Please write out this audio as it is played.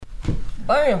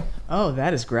Bam. Oh,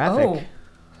 that is graphic.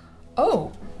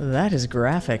 Oh. That is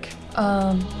graphic.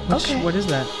 Okay. What is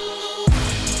that?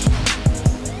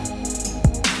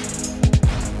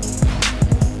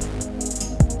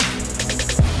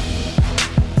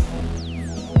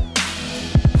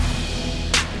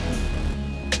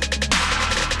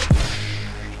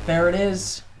 There it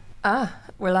is.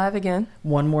 We're live again.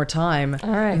 One more time.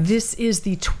 All right. This is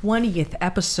the 20th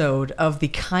episode of the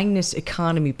Kindness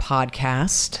Economy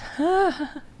podcast,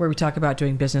 where we talk about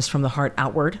doing business from the heart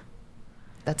outward.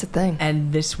 That's a thing.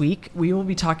 And this week, we will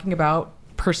be talking about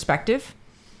perspective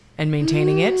and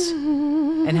maintaining it,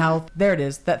 and how, there it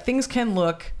is, that things can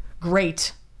look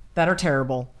great that are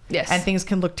terrible. Yes. And things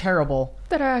can look terrible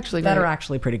That are actually that great. are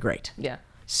actually pretty great. Yeah.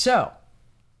 So,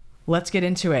 let's get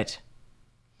into it.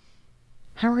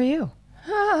 How are you?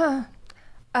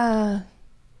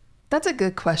 That's a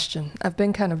good question. I've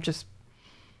been kind of just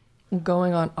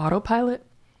going on autopilot,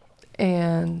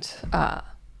 and I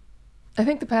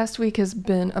think the past week has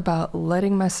been about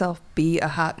letting myself be a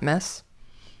hot mess,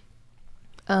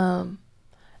 and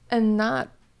not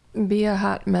be a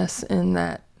hot mess in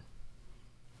that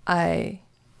I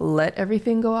let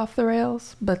everything go off the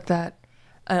rails, but that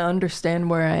I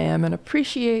understand where I am and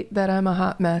appreciate that I'm a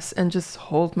hot mess, and just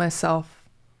hold myself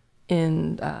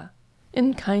in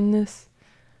kindness,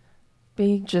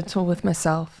 be gentle with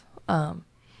myself.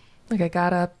 Like, I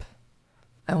got up,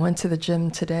 I went to the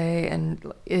gym today,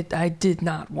 and I did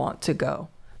not want to go,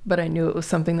 but I knew it was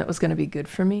something that was going to be good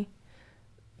for me.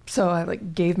 So I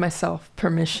gave myself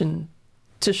permission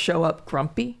to show up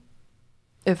grumpy,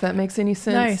 if that makes any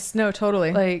sense. Nice. No,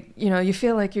 totally. You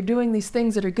feel like you're doing these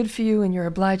things that are good for you, and you're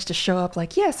obliged to show up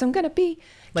like, yes, I'm going to be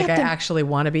Like, Captain, I actually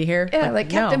want to be here? yeah, like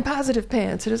Captain no. Positive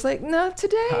Pants. It is like, no,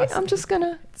 today I'm just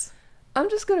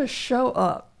gonna show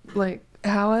up like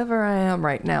however I am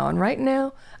right now. And right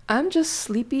now I'm just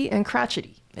sleepy and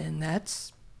crotchety, and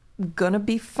that's gonna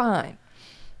be fine.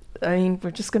 I mean,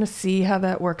 we're just gonna see how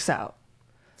that works out.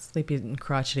 Sleepy and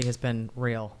crotchety has been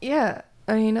real. Yeah,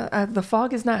 I mean, the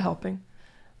fog is not helping.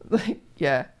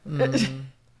 Yeah.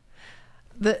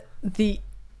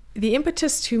 The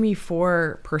impetus to me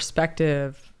for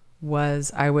perspective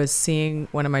was I was seeing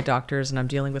one of my doctors, and I'm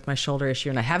dealing with my shoulder issue,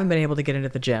 and I haven't been able to get into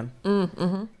the gym.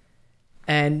 Mm-hmm.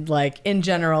 And in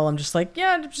general, I'm just like,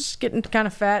 yeah, I'm just getting kind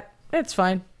of fat. It's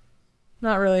fine.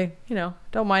 Not really,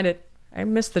 don't mind it. I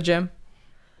miss the gym.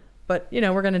 But,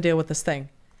 we're going to deal with this thing.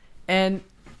 And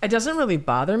it doesn't really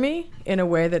bother me in a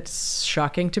way that's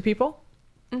shocking to people.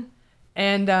 Mm.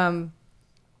 And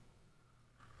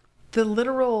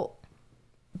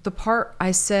the part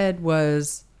I said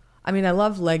was, I mean, I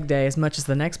love leg day as much as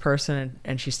the next person.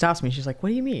 And she stops me. She's like, what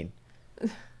do you mean?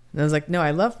 And I was like, no,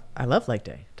 I love leg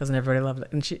day. Doesn't everybody love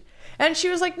it? And she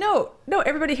was like, no,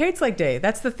 everybody hates leg day.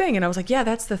 That's the thing. And I was like, yeah,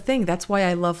 that's the thing. That's why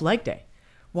I love leg day.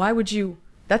 Why would you?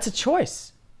 That's a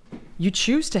choice. You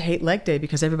choose to hate leg day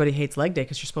because everybody hates leg day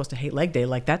because you're supposed to hate leg day.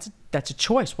 Like, that's a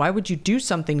choice. Why would you do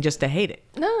something just to hate it?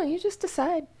 No, you just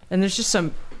decide. And there's just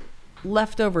some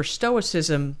leftover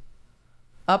stoicism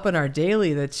up in our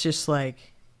daily that's just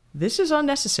like, this is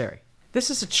unnecessary. This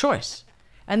is a choice.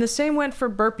 And the same went for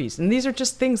burpees. And these are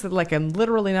just things that I'm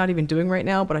literally not even doing right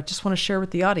now, but I just want to share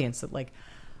with the audience that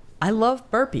I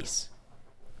love burpees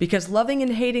because loving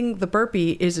and hating the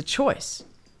burpee is a choice.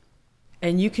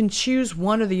 And you can choose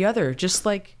one or the other, just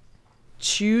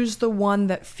choose the one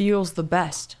that feels the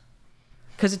best,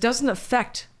 because it doesn't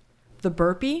affect the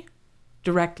burpee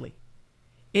directly.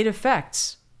 It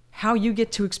affects how you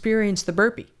get to experience the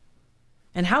burpee.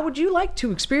 And how would you like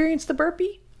to experience the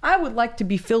burpee? I would like to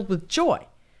be filled with joy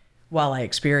while I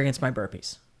experience my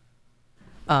burpees.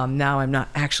 Now I'm not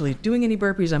actually doing any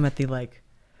burpees. I'm at the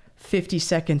 50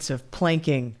 seconds of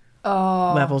planking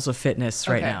levels of fitness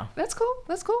right now. That's cool.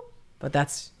 But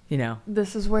that's,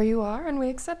 This is where you are, and we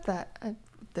accept that.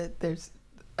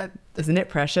 Isn't it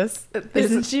precious?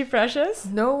 Isn't she precious?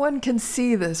 No one can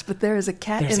see this, but there is a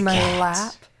cat in my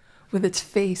lap with its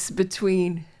face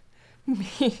between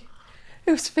me.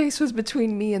 Its face was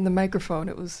between me and the microphone.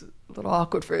 It was a little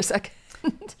awkward for a second.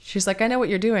 She's like, I know what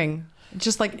you're doing.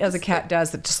 Just as a cat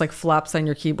does, that just flops on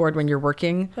your keyboard when you're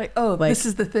working. This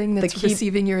is the thing that's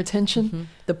receiving your attention. Mm-hmm.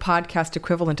 The podcast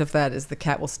equivalent of that is the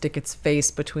cat will stick its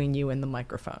face between you and the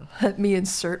microphone. Let me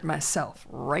insert myself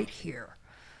right here.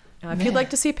 Now, if you'd like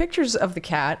to see pictures of the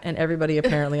cat, and everybody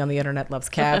apparently on the internet loves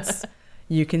cats,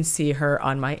 you can see her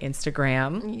on my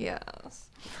Instagram. Yes.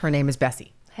 Her name is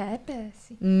Bessie. Hi,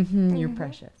 Bessie. Mm-hmm, you're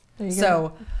precious.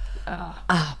 So,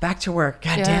 back to work.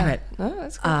 God damn it. Oh,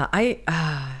 that's cool.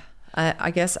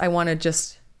 I guess I wanted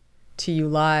just to you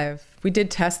live. We did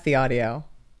test the audio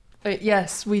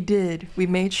Yes, we did. We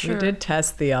made sure We did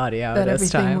test the audio that this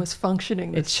everything time. was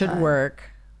functioning It this should time. work.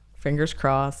 Fingers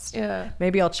crossed. Yeah.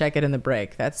 Maybe I'll check it in the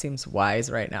break. That seems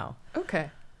wise right now. Okay.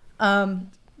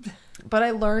 But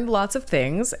I learned lots of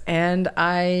things and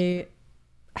I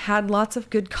had lots of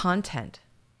good content.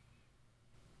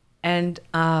 And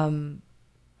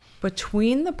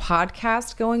between the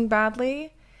podcast going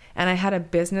badly and I had a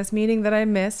business meeting that I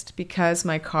missed because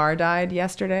my car died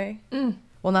yesterday.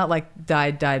 Well, not like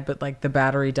died, but like the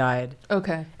battery died.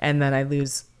 Okay. And then I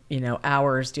lose,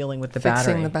 hours dealing with the Fixing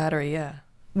battery. the battery, yeah.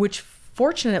 Which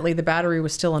fortunately the battery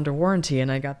was still under warranty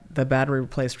and I got the battery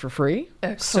replaced for free.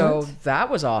 Excellent. So that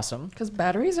was awesome. Because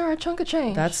batteries are a chunk of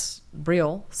change. That's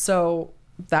real. So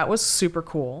that was super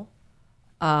cool.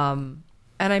 And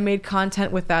I made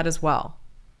content with that as well.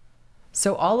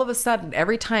 So all of a sudden,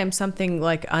 every time something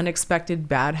like unexpected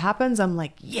bad happens, I'm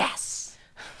like, yes,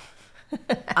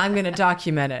 I'm going to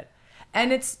document it.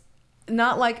 And it's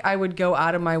not like I would go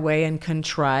out of my way and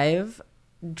contrive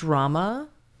drama,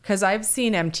 because I've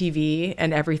seen MTV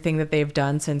and everything that they've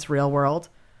done since Real World.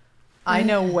 I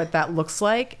know what that looks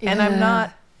like. And I'm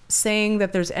not saying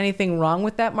that there's anything wrong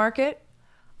with that market.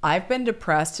 I've been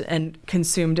depressed and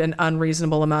consumed an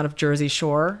unreasonable amount of Jersey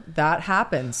Shore. That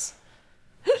happens.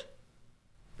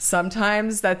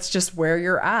 Sometimes that's just where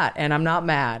you're at, and I'm not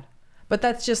mad. But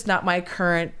that's just not my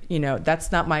current,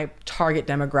 that's not my target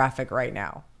demographic right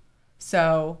now.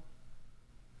 So,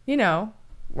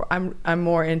 I'm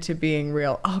more into being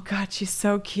real. Oh God, she's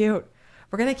so cute.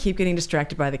 We're gonna keep getting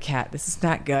distracted by the cat. This is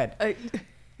not good.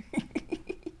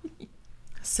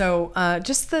 So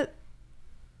just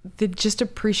just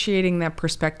appreciating that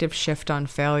perspective shift on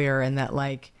failure, and that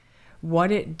like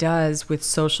what it does with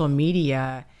social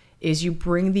media is you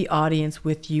bring the audience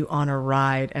with you on a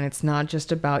ride, and it's not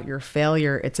just about your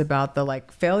failure. It's about the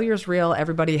like failure's real.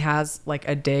 Everybody has like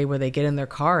a day where they get in their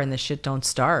car and the shit don't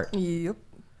start. Yep.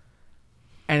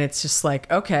 And it's just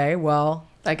like, okay, well,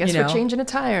 I guess we're changing a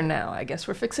tire now. I guess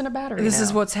we're fixing a battery this now.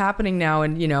 is what's happening now.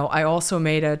 And, I also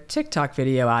made a TikTok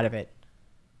video out of it.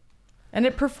 And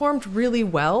it performed really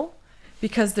well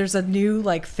because there's a new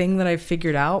like thing that I've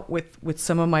figured out with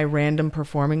some of my random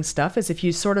performing stuff is if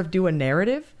you sort of do a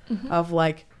narrative of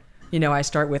like, I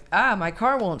start with, my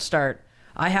car won't start.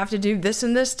 I have to do this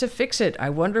and this to fix it. I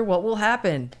wonder what will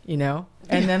happen, And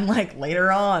then like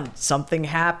later on, something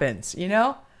happens,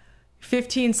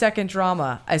 15-second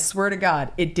drama. I swear to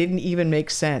God, it didn't even make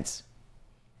sense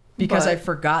because I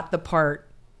forgot the part.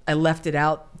 I left it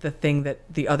out, the thing that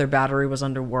the other battery was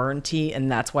under warranty,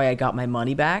 and that's why I got my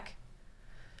money back.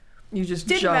 You just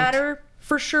Didn't jumped. matter.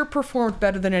 For sure performed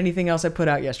better than anything else I put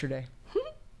out yesterday.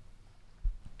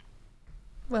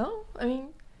 Well, I mean,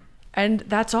 And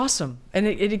that's awesome. And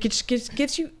it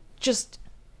gives you just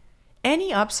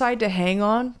any upside to hang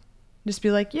on. Just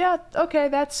be like, yeah, okay,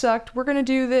 that sucked. We're going to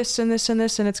do this and this and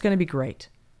this, and it's going to be great.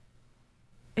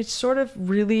 It's sort of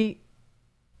really,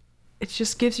 it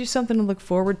just gives you something to look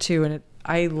forward to. And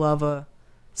I love a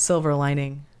silver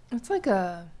lining. it's like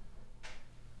a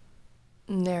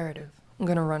narrative. I'm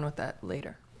going to run with that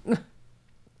later.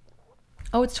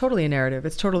 Oh, it's totally a narrative.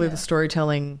 It's totally Yeah. the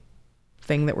storytelling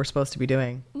thing that we're supposed to be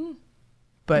doing.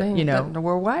 But,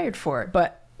 We're wired for it.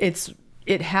 but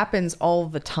it happens all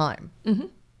the time. Mm-hmm.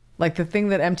 Like the thing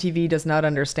that MTV does not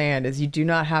understand is you do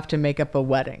not have to make up a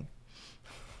wedding.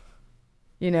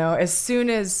 As soon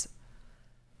as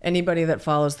anybody that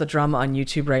follows the drama on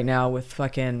YouTube right now with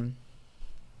fucking,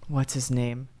 what's his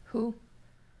name? Who?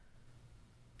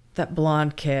 That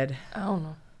blonde kid. I don't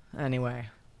know. Anyway,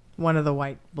 one of the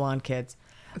white blonde kids.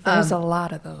 There's a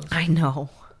lot of those. I know.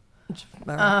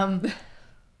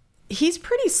 He's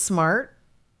pretty smart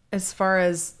as far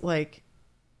as like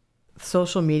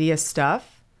social media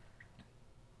stuff.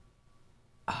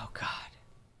 Oh God.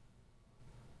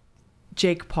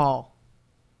 Jake Paul,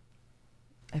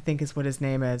 I think is what his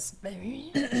name is.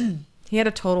 He had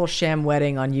a total sham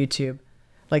wedding on YouTube.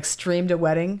 Like streamed a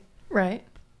wedding, Right.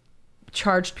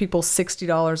 charged people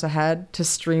 $60 a head to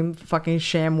stream fucking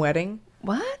sham wedding.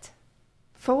 What?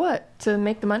 For what? To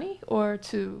make the money or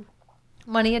to...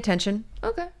 Money, attention,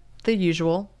 Okay. the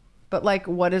usual. But like,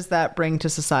 what does that bring to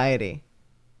society?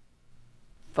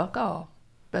 Fuck all.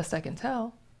 Best I can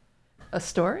tell. A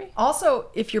story? Also,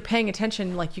 if you're paying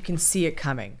attention, like you can see it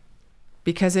coming.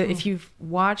 Because if you've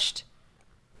watched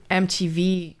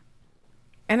MTV,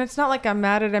 and it's not like I'm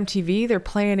mad at MTV, they're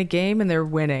playing a game and they're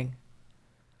winning.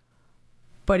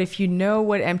 But if you know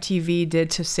what MTV did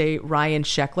to, say, Ryan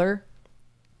Sheckler,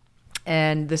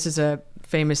 and this is a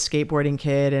famous skateboarding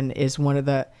kid and is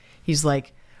he's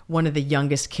like one of the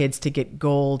youngest kids to get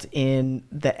gold in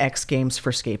the X Games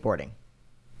for skateboarding.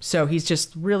 So he's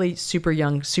just really super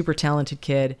young, super talented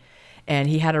kid. And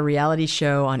he had a reality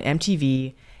show on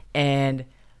MTV. And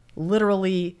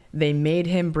literally, they made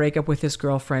him break up with his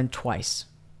girlfriend twice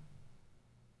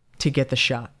to get the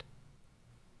shot.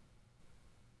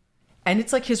 And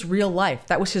it's like his real life.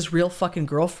 That was his real fucking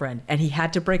girlfriend. And he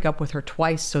had to break up with her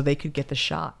twice so they could get the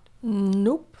shot.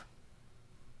 Nope.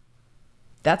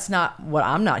 That's not what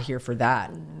I'm not here for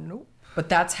that. Nope. But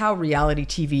that's how reality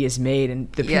TV is made.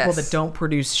 And the people that don't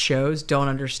produce shows don't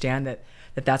understand that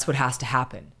that's what has to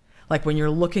happen. Like when you're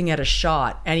looking at a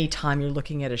shot, anytime you're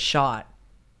looking at a shot,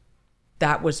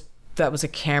 that was a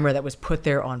camera that was put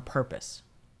there on purpose.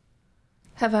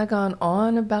 Have I gone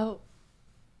on about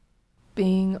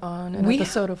being on an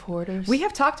episode of Hoarders? We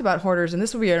have talked about Hoarders, and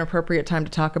this would be an appropriate time to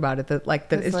talk about it. That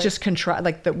it's like, just contrived,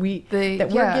 like that we're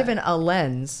given a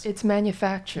lens. It's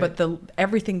manufactured, but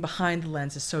everything behind the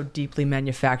lens is so deeply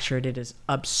manufactured. It is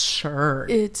absurd.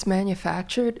 It's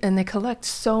manufactured, and they collect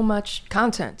so much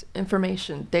content,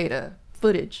 information, data,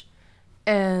 footage,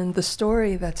 and the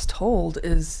story that's told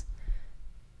is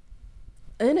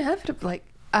inevitable. Like,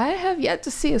 I have yet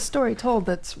to see a story told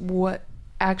that's what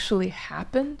actually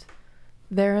happened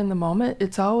there in the moment.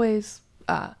 It's always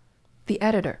the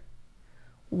editor.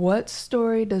 What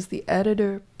story does the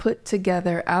editor put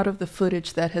together out of the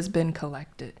footage that has been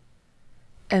collected?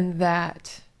 And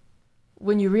that,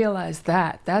 when you realize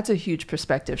that's a huge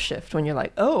perspective shift when you're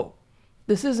like, oh,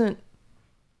 this isn't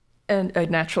a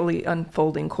naturally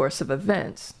unfolding course of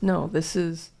events. No, this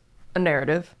is a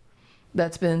narrative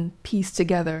that's been pieced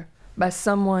together by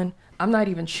someone I'm not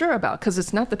even sure about, because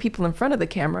it's not the people in front of the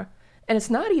camera. And it's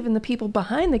not even the people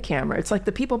behind the camera. It's like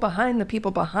the people behind the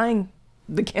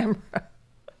camera.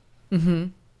 Mm-hmm.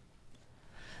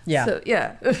 Yeah. So,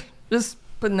 yeah, just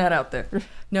putting that out there.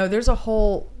 No, there's a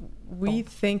whole, we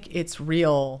think it's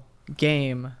real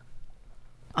game.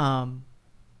 But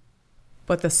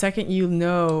the second you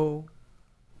know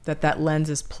that lens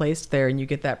is placed there and you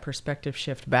get that perspective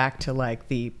shift back to like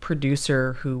the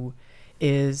producer who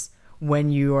is,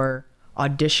 when you are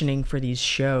auditioning for these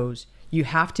shows, you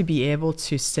have to be able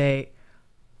to say,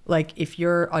 like, if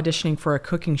you're auditioning for a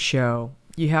cooking show,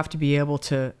 you have to be able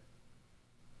to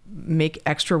make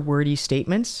extra wordy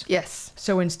statements. Yes.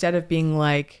 So instead of being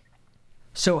like,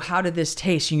 so how did this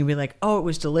taste? You can be like, oh, it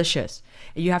was delicious.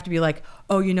 And you have to be like,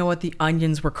 oh, you know what? The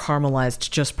onions were caramelized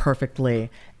just perfectly.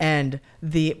 And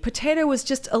the potato was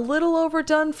just a little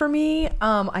overdone for me.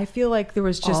 I feel like there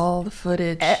was just... all the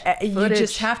footage. You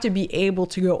just have to be able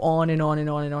to go on and on and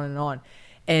on and on and on.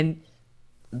 And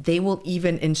they will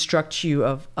even instruct you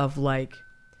of like,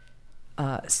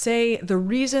 say the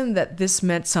reason that this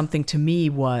meant something to me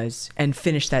was, and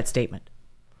finish that statement.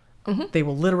 Mm-hmm. They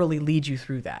will literally lead you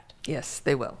through that. Yes,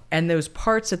 they will. And those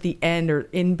parts at the end are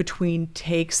in between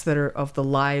takes that are of the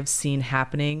live scene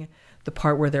happening. The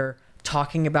part where they're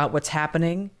talking about what's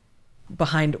happening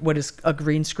behind what is a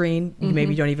green screen. Mm-hmm. You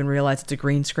maybe don't even realize it's a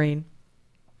green screen.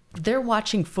 They're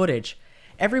watching footage.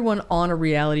 Everyone on a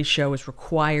reality show is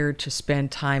required to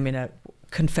spend time in a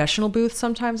confessional booth,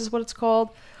 sometimes is what it's called.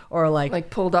 Or like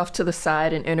pulled off to the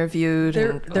side and interviewed.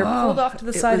 They're pulled off to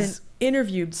the side and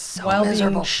interviewed while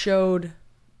being showed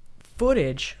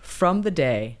footage from the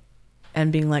day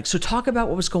and being like, so talk about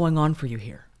what was going on for you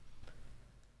here.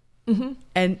 Mm-hmm.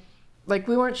 And like,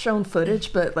 we weren't shown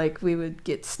footage, but like we would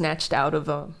get snatched out of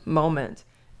a moment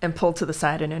and pulled to the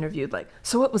side and interviewed, like,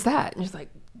 so what was that? And you're like,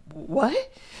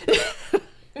 what?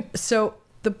 So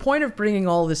the point of bringing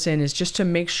all this in is just to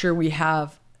make sure we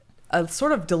have a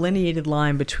sort of delineated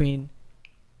line between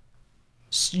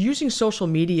using social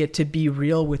media to be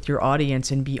real with your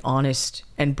audience and be honest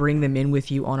and bring them in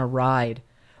with you on a ride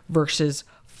versus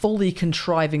fully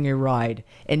contriving a ride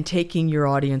and taking your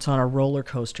audience on a roller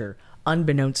coaster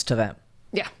unbeknownst to them.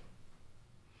 Yeah.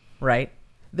 Right?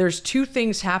 There's two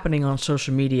things happening on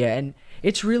social media, and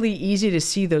it's really easy to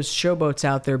see those showboats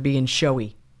out there being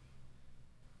showy.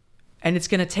 And it's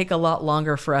going to take a lot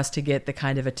longer for us to get the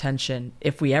kind of attention,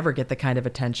 if we ever get the kind of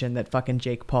attention that fucking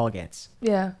Jake Paul gets.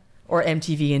 Yeah. Or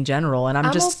MTV in general. And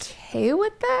I'm just okay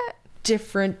with that.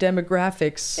 Different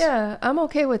demographics. Yeah, I'm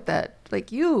okay with that.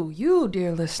 Like you,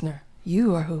 dear listener,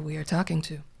 you are who we are talking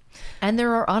to. And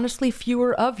there are honestly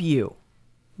fewer of you,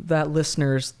 that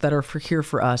listeners that are here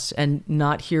for us and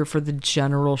not here for the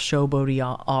general showboaty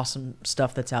awesome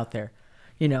stuff that's out there.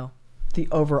 You know, the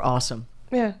over awesome.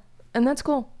 Yeah, and that's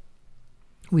cool.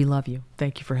 We love you.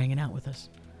 Thank you for hanging out with us.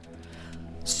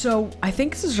 So I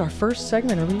think this is our first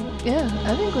segment. Are we? Yeah,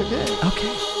 I think we're good.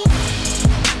 Okay.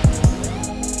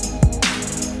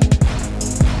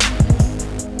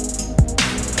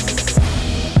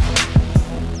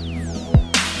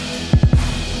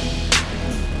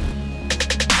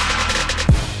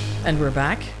 And we're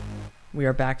back. We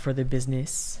are back for the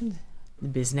business. The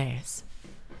business.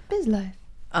 Biz life.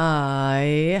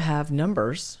 I have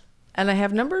numbers. And I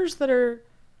have numbers that are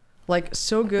like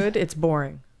so good it's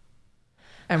boring.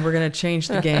 And we're going to change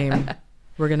the game.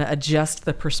 We're going to adjust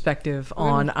the perspective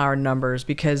on our numbers,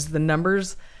 because the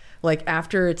numbers, like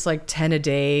after it's like 10 a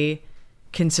day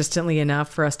consistently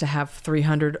enough for us to have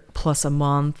 300 plus a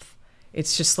month,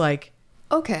 it's just like,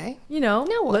 Okay. now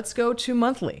what? let's go to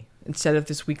monthly instead of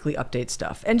this weekly update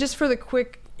stuff. And just for the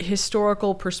quick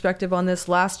historical perspective on this,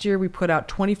 last year we put out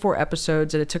 24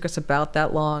 episodes, and it took us about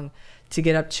that long to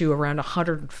get up to around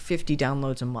 150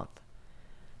 downloads a month.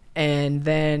 And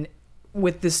then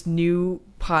with this new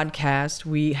podcast,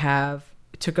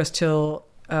 it took us till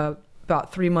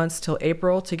about 3 months till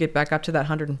April to get back up to that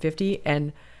 150.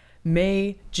 And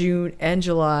May, June, and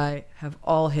July have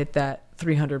all hit that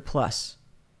 300 plus.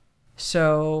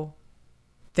 So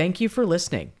thank you for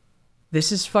listening.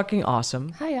 This is fucking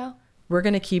awesome. Hi, y'all. We're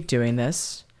going to keep doing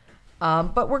this.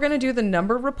 But we're going to do the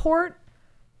number report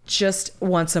just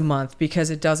once a month, because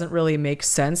it doesn't really make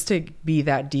sense to be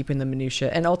that deep in the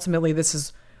minutia. And ultimately, this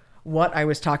is what I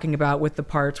was talking about with the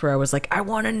parts where I was like, I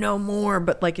want to know more,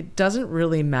 but like it doesn't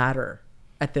really matter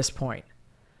at this point.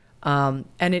 And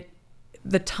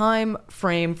the time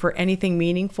frame for anything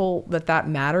meaningful that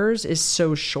matters is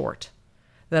so short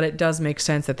that it does make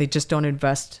sense that they just don't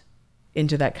invest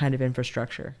into that kind of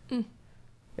infrastructure.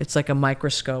 It's like a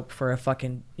microscope for a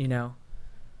fucking,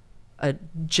 a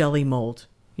jelly mold,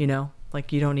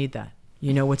 like you don't need that.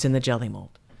 You know what's in the jelly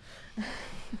mold.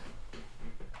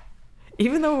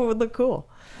 Even though it would look cool.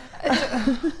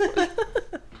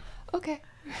 Okay.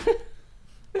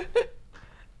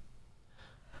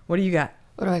 What do you got?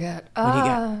 What do I got? What do you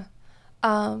got?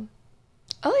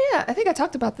 Oh yeah, I think I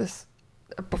talked about this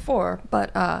before,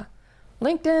 but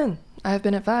LinkedIn. I have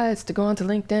been advised to go onto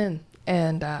LinkedIn,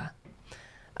 and I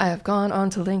have gone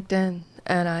onto LinkedIn,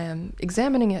 and I am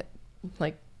examining it.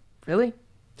 Like, really?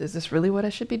 Is this really what I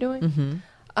should be doing?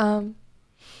 Mm-hmm.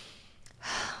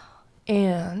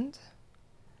 And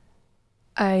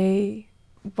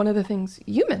one of the things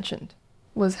you mentioned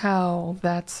was how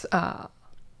that's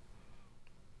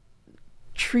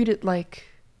treated like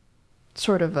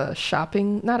sort of a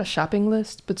not a shopping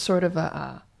list, but sort of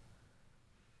a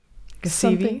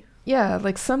CV? Yeah,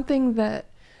 like something that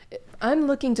I'm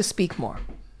looking to speak more.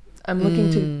 I'm looking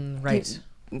to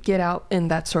get out in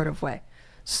that sort of way.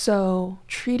 So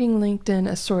treating LinkedIn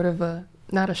as sort of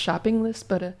not a shopping list,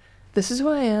 but this is who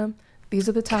I am. These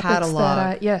are the topics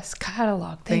catalog.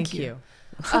 Catalog. Thank you.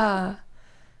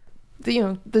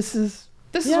 This is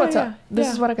what's up.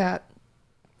 This is what I got.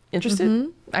 Interested? Mm-hmm.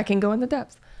 I can go in the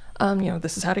depth.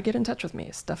 This is how to get in touch with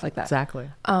me, stuff like that. Exactly.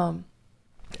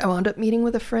 I wound up meeting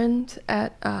with a friend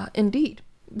at Indeed,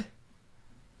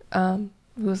 who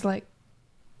was like,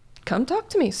 come talk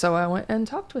to me. So I went and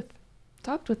talked with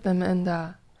them, and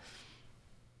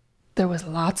there was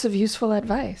lots of useful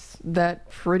advice that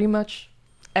pretty much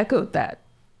echoed that.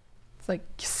 It's like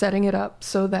setting it up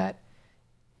so that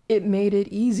it made it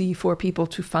easy for people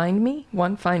to find me.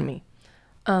 One, find me.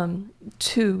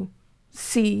 Two,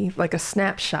 see like a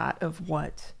snapshot of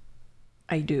what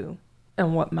I do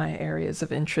and what my areas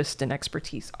of interest and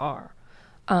expertise are.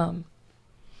 And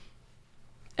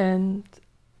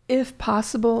if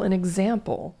possible, an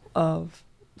example of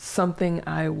something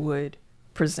I would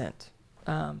present.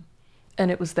 And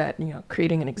it was that,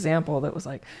 creating an example that was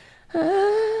like,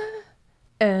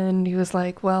 and he was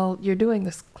like, well, you're doing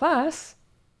this class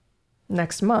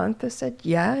next month. I said,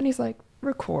 yeah. And he's like,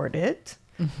 record it.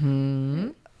 Mm-hmm.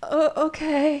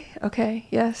 Okay.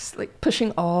 Yes. Like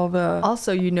pushing all the...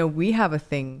 Also, we have a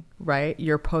thing, right?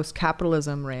 Your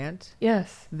post-capitalism rant.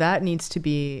 Yes. That needs to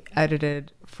be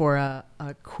edited for a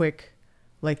quick,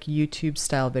 like,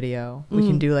 YouTube-style video. We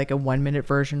can do, like, a 1-minute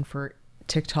version for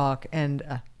TikTok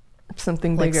and...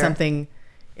 something like bigger. Something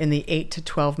in the 8 to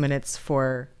 12 minutes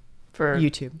for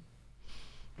YouTube.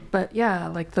 But yeah,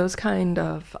 like those kind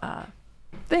of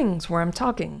things where I'm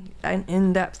talking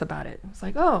in depth about it. It's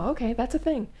like, oh, okay, that's a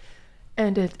thing.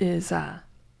 And it is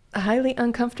highly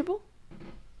uncomfortable,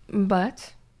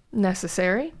 but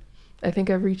necessary. I think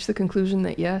I've reached the conclusion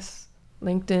that yes,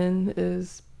 LinkedIn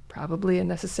is probably a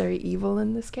necessary evil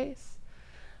in this case.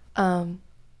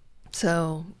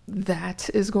 So that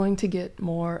is going to get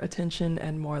more attention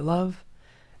and more love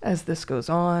as this goes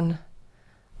on.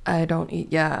 There's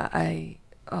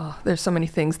so many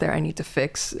things there I need to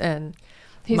fix. And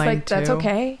he's Mine like, that's too.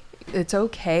 okay. It's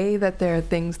okay that there are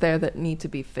things there that need to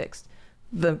be fixed.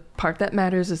 The part that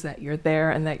matters is that you're there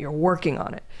and that you're working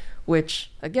on it,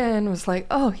 which again was like,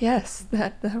 oh yes,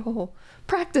 that whole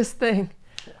practice thing.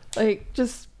 Like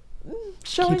just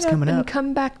showing Keeps up coming and up.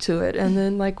 come back to it. And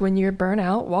then, like, when you're burnt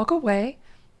out, walk away.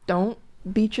 Don't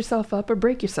beat yourself up or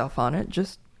break yourself on it.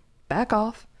 Just back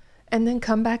off and then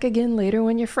come back again later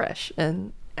when you're fresh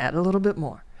and add a little bit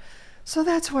more. So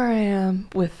that's where I am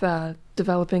with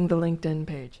developing the LinkedIn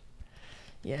page.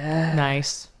 Yeah.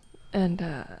 Nice. And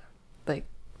like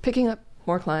picking up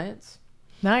more clients,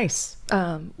 Nice.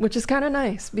 which is kind of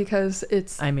nice because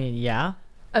I mean, yeah.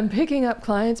 I'm picking up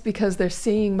clients because they're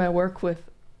seeing my work with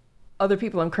other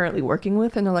people I'm currently working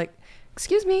with, and they're like,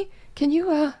 "Excuse me, can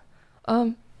you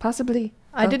possibly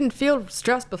I didn't feel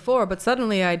stressed before, but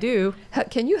suddenly I do.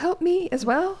 can you help me as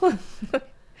well?"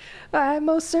 I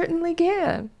most certainly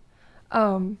can.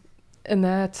 And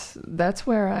that's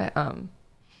where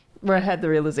I had the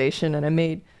realization, and I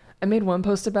made one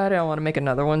post about it. I want to make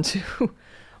another one too.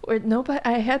 Where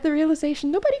I had the realization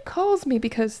nobody calls me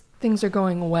because things are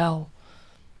going well.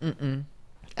 Mm-mm.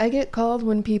 I get called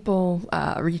when people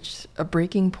reach a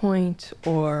breaking point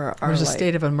or are There's a like,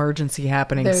 state of emergency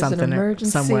happening there's something an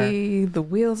emergency, somewhere. the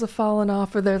wheels have fallen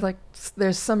off, or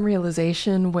there's some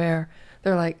realization where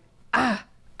they're like,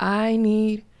 I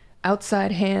need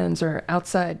outside hands or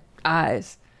outside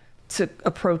eyes to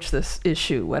approach this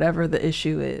issue, whatever the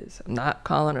issue is. I'm not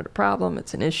calling it a problem,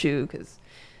 it's an issue, because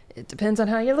it depends on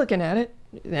how you're looking at it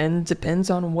and depends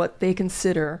on what they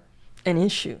consider an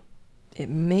issue. It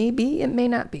may be, it may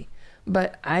not be.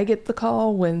 But I get the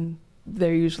call when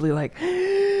they're usually like,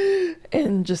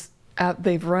 and just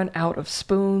they've run out of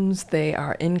spoons. They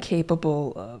are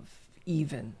incapable of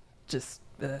even just,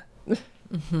 like,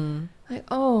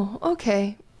 oh,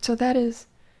 okay. So that is,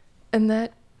 and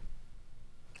that,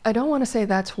 I don't want to say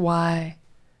that's why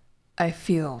I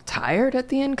feel tired at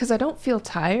the end, because I don't feel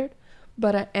tired,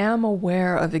 but I am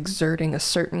aware of exerting a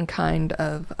certain kind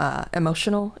of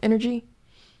emotional energy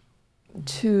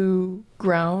to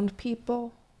ground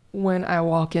people when I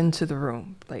walk into the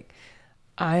room. Like,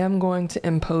 I am going to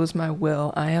impose my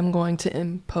will. I am going to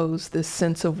impose this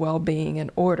sense of well-being and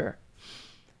order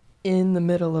in the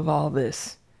middle of all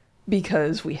this,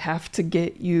 because we have to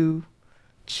get you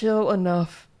chill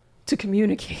enough to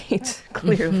communicate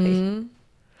clearly. Mm-hmm.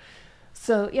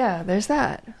 So yeah, there's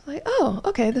that. Like, oh,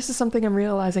 okay, this is something I'm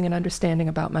realizing and understanding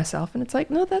about myself. And it's like,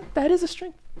 no, that is a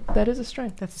strength. That is a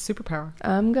strength. That's a superpower.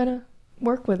 I'm gonna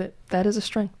work with it. That is a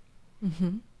strength.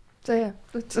 Mm-hmm. So yeah.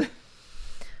 That's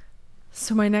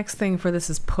So my next thing for this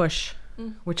is push,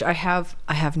 which I have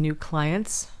new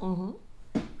clients,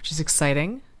 which is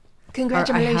exciting.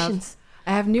 Congratulations.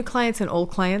 I have new clients and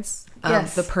old clients.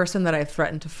 Yes. The person that I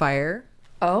threatened to fire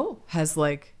Oh. has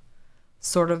like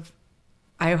sort of,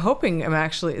 I'm hoping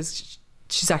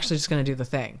she's actually just going to do the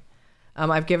thing.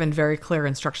 I've given very clear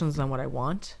instructions on what I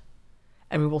want,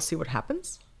 and we will see what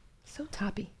happens. So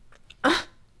toppy.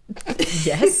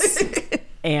 Yes.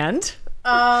 And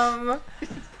but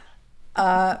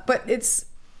it's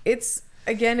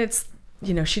again, it's,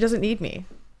 you know, she doesn't need me,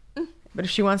 but if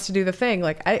she wants to do the thing,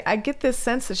 like I get this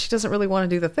sense that she doesn't really want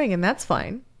to do the thing, and that's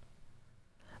fine.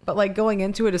 But like going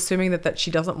into it assuming that she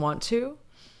doesn't want to,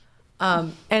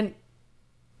 and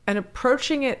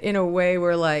approaching it in a way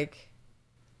where, like,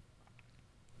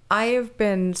 I have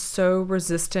been so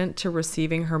resistant to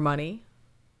receiving her money,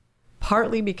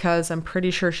 partly because I'm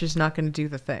pretty sure she's not going to do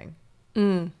the thing.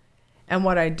 And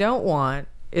what I don't want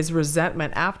is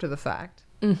resentment after the fact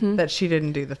that she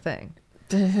didn't do the thing.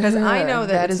 Because I know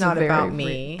that it's not about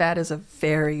me. That is a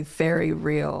very, very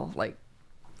real, like,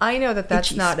 I know that that's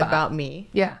itchy not spot. about me.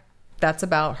 Yeah. That's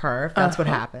about her, if that's what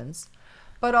happens.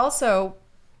 But also,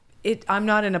 I'm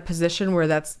not in a position where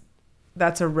that's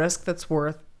a risk that's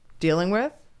worth dealing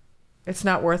with. It's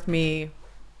not worth me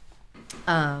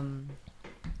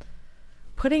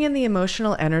putting in the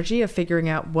emotional energy of figuring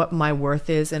out what my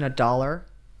worth is in $1.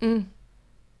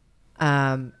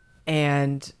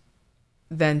 And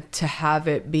then to have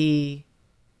it be,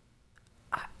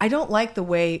 I don't like the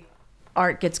way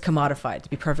art gets commodified, to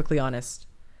be perfectly honest.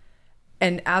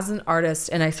 And as an artist,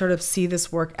 and I sort of see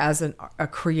this work as a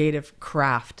creative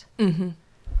craft,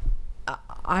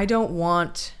 I don't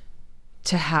want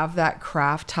to have that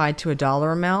craft tied to a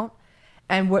dollar amount.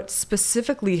 And what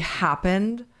specifically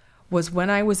happened was when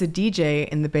I was a DJ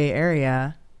in the Bay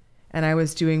Area and I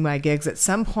was doing my gigs, at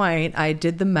some point I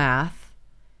did the math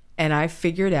and I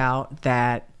figured out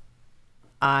that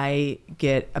I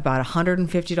get about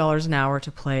 $150 an hour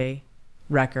to play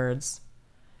records,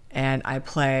 and I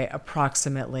play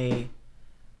approximately,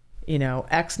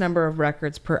 X number of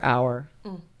records per hour.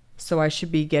 So I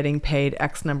should be getting paid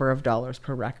X number of dollars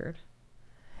per record.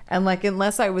 And like,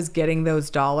 unless I was getting those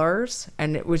dollars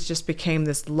and it was just became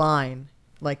this line,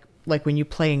 like when you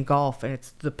play in golf and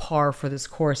it's the par for this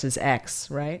course is X,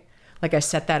 right? Like I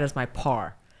set that as my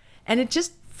par. And it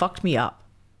just fucked me up.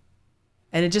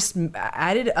 And it just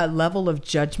added a level of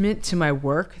judgment to my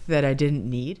work that I didn't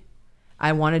need.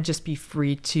 I want to just be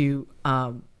free to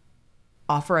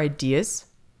offer ideas.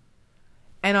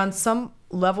 And on some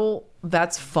level,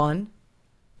 that's fun,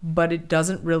 but it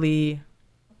doesn't really...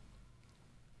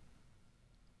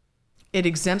 It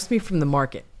exempts me from the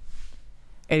market.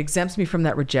 It exempts me from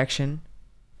that rejection.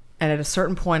 And at a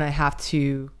certain point, I have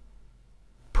to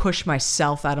push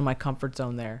myself out of my comfort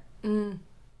zone there. Mm.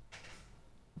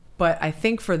 But I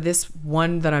think for this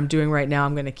one that I'm doing right now,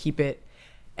 I'm going to keep it.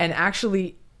 And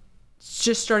actually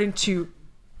just starting to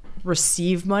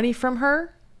receive money from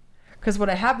her. Because what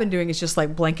I have been doing is just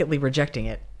like blanketly rejecting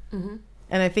it. Mm-hmm.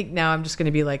 And I think now I'm just going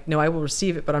to be like, no, I will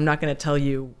receive it, but I'm not going to tell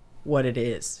you what it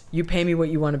is. You pay me what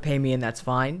you want to pay me, and that's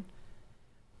fine.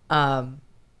 And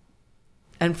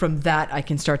from that, I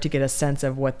can start to get a sense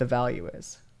of what the value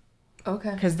is.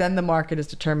 Okay. Because then the market is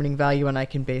determining value, and I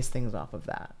can base things off of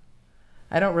that.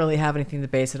 I don't really have anything to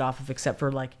base it off of except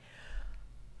for like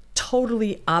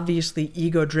totally obviously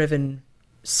ego-driven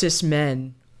cis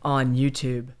men on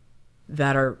YouTube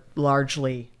that are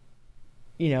largely,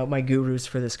 you know, my gurus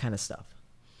for this kind of stuff.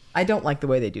 I don't like the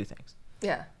way they do things.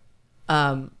 Yeah.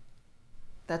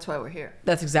 That's why we're here.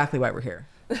 That's exactly why we're here.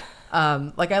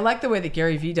 Like I like the way that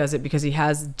Gary Vee does it because he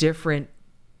has different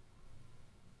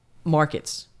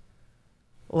markets.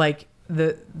 Like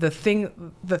the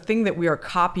thing that we are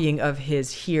copying of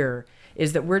his here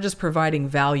is that we're just providing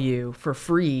value for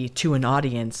free to an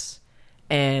audience,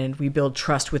 and we build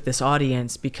trust with this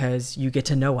audience because you get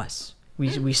to know us.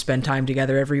 We spend time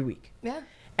together every week. Yeah.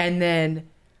 And then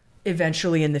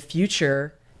eventually in the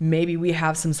future, maybe we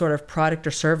have some sort of product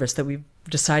or service that we've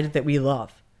decided that we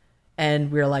love.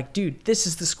 And we're like, dude, this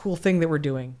is this cool thing that we're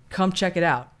doing. Come check it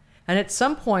out. And at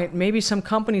some point, maybe some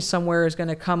company somewhere is going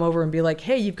to come over and be like,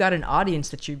 hey, you've got an audience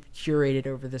that you've curated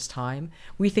over this time.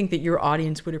 We think that your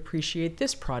audience would appreciate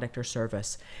this product or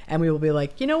service. And we will be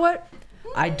like, you know what?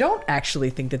 I don't actually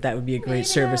think that would be a great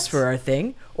service for our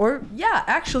thing. Or, yeah,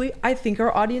 actually, I think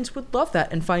our audience would love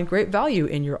that and find great value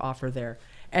in your offer there.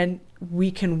 And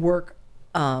we can work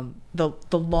the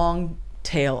long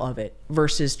tail of it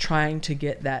versus trying to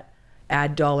get that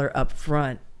ad dollar up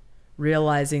front,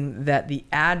 realizing that the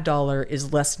ad dollar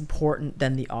is less important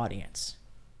than the audience.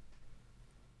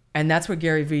 And that's what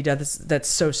Gary Vee does that's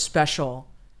so special,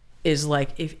 is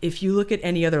like if you look at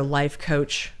any other life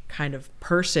coach kind of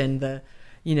person, not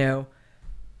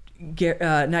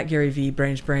Gary Vee,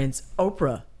 Brains,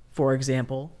 Oprah, for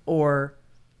example, or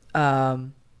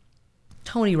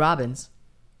Tony Robbins,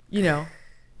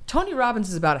 Tony Robbins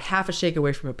is about half a shake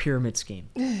away from a pyramid scheme.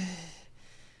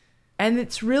 And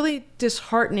it's really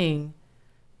disheartening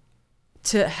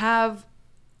to have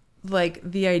like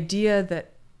the idea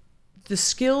that the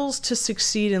skills to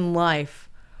succeed in life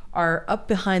are up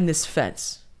behind this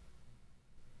fence.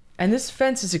 And this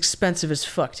fence is expensive as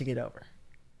fuck to get over.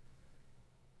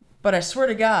 But I swear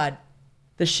to God,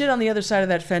 the shit on the other side of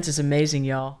that fence is amazing,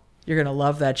 y'all. You're going to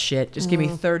love that shit. Just give me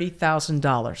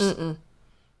 $30,000.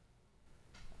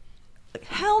 Like,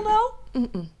 hell no.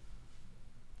 Mm-mm.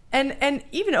 And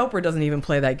even Oprah doesn't even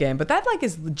play that game, but that like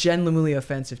is genuinely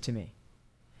offensive to me.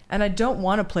 And I don't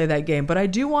want to play that game, but I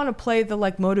do want to play the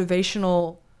like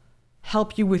motivational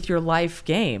help you with your life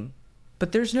game.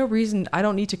 But there's no reason, I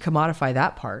don't need to commodify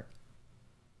that part.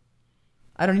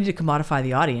 I don't need to commodify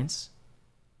the audience.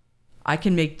 I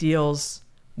can make deals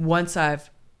once I've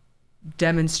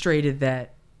demonstrated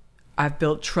that I've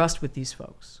built trust with these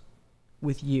folks,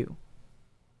 with you.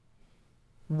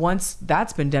 Once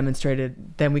that's been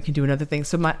demonstrated, then we can do another thing.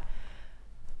 So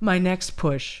my next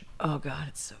push, oh God,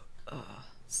 it's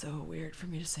so weird for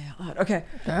me to say out loud. Okay.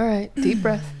 All right. Deep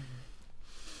breath.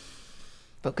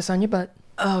 Focus on your butt.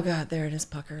 Oh God, there it is,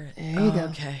 pucker. There you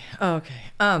go.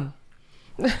 Okay.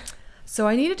 So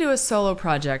I need to do a solo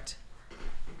project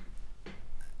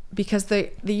because the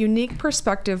unique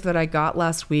perspective that I got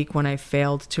last week when I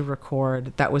failed to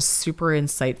record that was super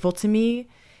insightful to me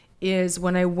is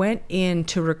when I went in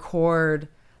to record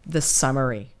the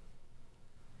summary.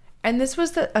 And this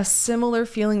was a similar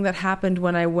feeling that happened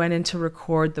when I went in to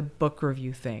record the book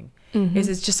review thing. Mm-hmm.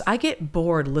 It's just, I get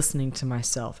bored listening to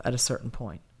myself at a certain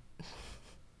point.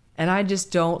 And I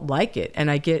just don't like it. And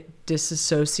I get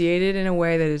disassociated in a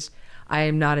way that is, I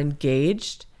am not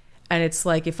engaged. And it's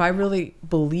like, if I really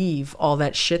believe all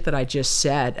that shit that I just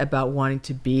said about wanting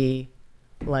to be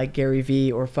like Gary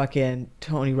Vee or fucking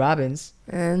Tony Robbins,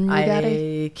 and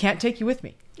I can't take you with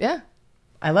me. Yeah.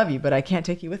 I love you, but I can't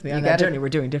take you with me on that journey. We're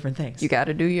doing different things. You got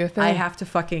to do your thing. I have to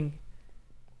fucking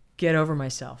get over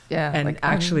myself. Yeah. And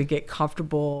actually get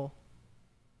comfortable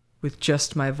with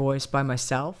just my voice by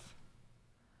myself.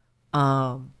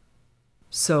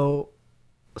 So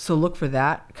look for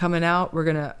that coming out. We're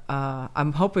gonna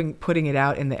I'm hoping putting it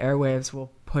out in the airwaves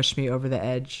will push me over the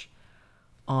edge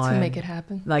on To make it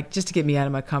happen. like just to get me out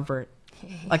of my comfort.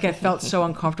 Like I felt so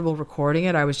uncomfortable recording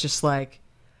it. I was just like,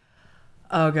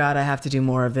 oh God, I have to do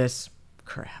more of this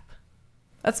crap.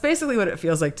 That's basically what it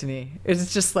feels like to me.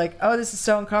 It's just like, oh, this is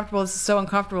so uncomfortable. This is so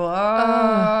uncomfortable. Oh,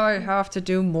 I have to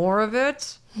do more of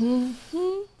it.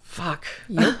 Fuck.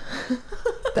 Yep.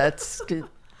 That's good.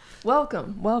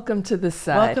 Welcome to this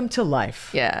side. Welcome to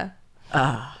life. Yeah.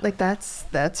 Like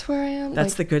that's where I am.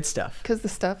 That's the good stuff. Because the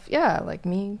stuff, yeah, like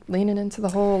me leaning into the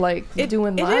whole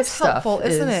doing it live is stuff, helpful,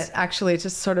 isn't it? Actually,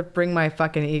 just sort of bring my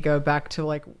fucking ego back to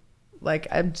like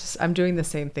I'm doing the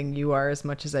same thing you are, as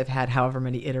much as I've had however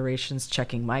many iterations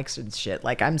checking mics and shit.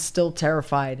 Like I'm still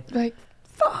terrified. Like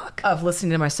fuck of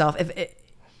listening to myself. If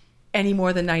any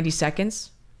more than 90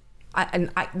 seconds,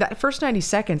 that first 90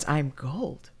 seconds, I'm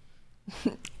gold.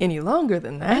 Any longer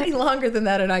than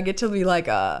that, and I get to be like,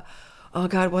 oh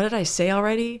God, what did I say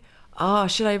already? Oh,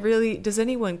 should I really? Does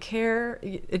anyone care?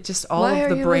 It just all Why of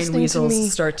the are you brain listening to weasels me?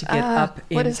 start to get up.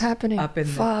 What is happening? Up in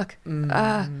fuck.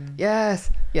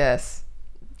 Yes.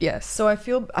 So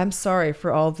I'm sorry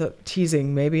for all the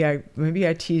teasing. Maybe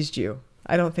I teased you.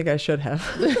 I don't think I should have.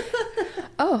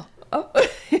 Oh.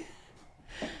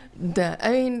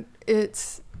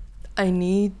 I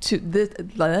mean,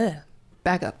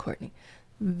 back up, Courtney.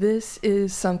 This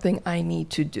is something I need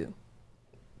to do.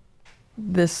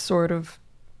 This sort of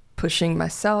pushing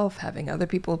myself, having other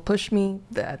people push me,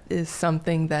 that is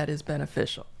something that is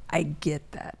beneficial. I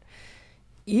get that.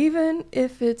 Even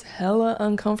if it's hella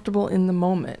uncomfortable in the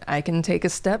moment, I can take a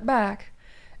step back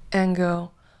and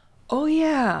go, oh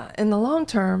yeah, in the long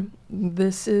term,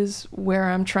 this is where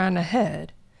I'm trying to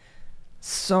head.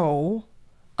 So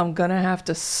I'm gonna have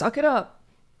to suck it up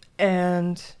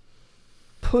and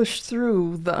push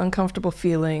through the uncomfortable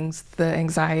feelings, the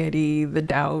anxiety, the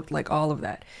doubt, like all of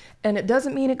that. And it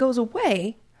doesn't mean it goes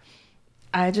away.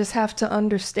 I just have to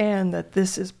understand that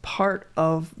this is part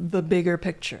of the bigger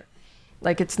picture.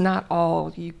 Like it's not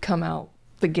all you come out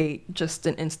the gate just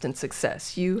an instant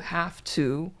success. You have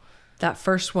to. That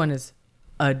first one is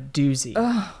a doozy.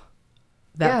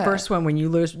 That first one, when you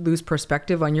lose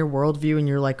perspective on your worldview and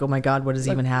you're like, oh my God, what is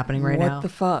even happening right now? What the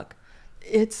fuck?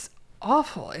 It's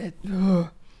awful.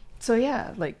 So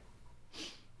yeah, like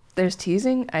there's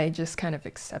teasing. I just kind of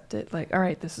accept it. Like, all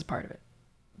right, this is part of it.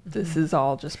 This is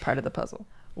all just part of the puzzle.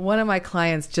 One of my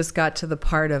clients just got to the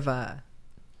part of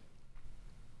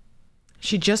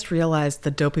she just realized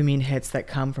the dopamine hits that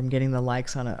come from getting the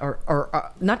likes on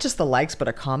or not just the likes, but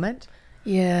a comment.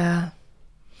 Yeah.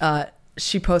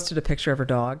 She posted a picture of her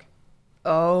dog.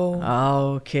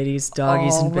 Oh, kitties,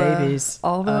 doggies, and babies.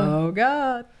 Oh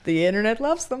God, the internet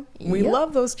loves them. We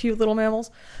love those cute little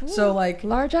mammals. So like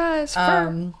large eyes,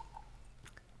 fur.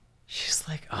 She's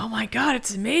like, oh my God,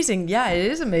 it's amazing. Yeah,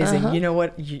 it is amazing. You know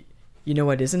what? You know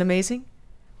what isn't amazing?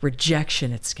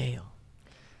 Rejection at scale.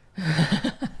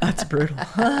 That's brutal.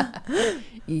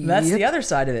 That's the other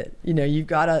side of it. You know, you've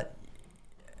got to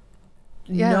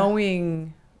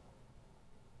knowing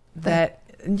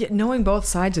knowing both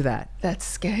sides of that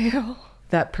scale,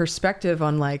 that perspective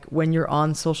on like when you're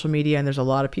on social media and there's a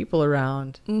lot of people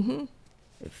around,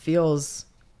 it feels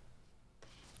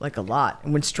like a lot.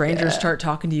 And when strangers start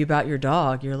talking to you about your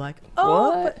dog, you're like,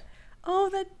 that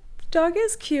dog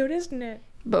is cute, isn't it?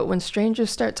 But when strangers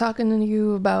start talking to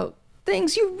you about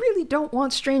things you really don't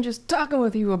want strangers talking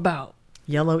with you about,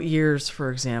 yellow ears,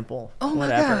 for example. Oh my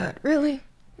God, really?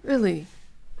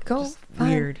 Go just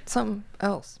find weird. Something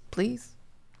else, please.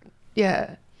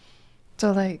 Yeah.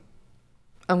 So like,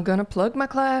 I'm gonna plug my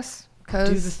class because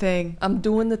do the thing. I'm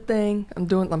doing the thing.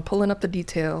 I'm pulling up the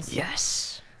details.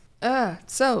 Yes.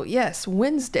 So yes,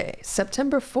 Wednesday,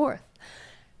 September 4th,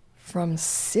 from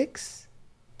 6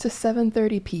 to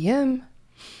 7:30 p.m.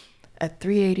 at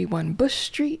 381 Bush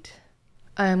Street.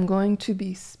 I am going to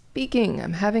be speaking.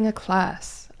 I'm having a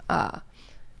class.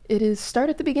 It is start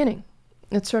at the beginning.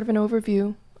 It's sort of an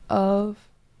overview of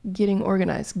getting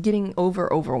organized, getting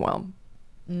over overwhelm.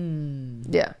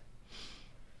 Yeah.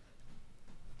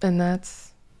 And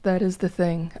that is the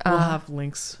thing. We'll have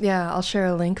links. Yeah, I'll share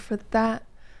a link for that.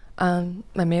 My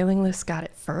mailing list got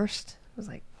it first. I was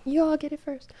like, you all get it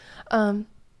first.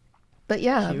 But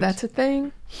yeah, Cute. That's a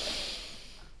thing.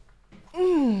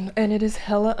 And it is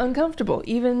hella uncomfortable.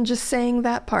 Even just saying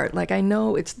that part. Like, I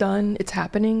know it's done. It's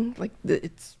happening. Like,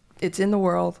 it's in the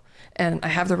world. And I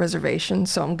have the reservation,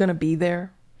 so I'm going to be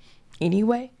there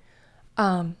anyway.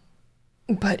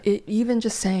 But even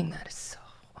just saying that is so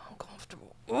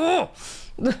uncomfortable.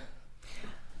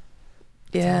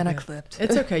 Yeah, and I clipped.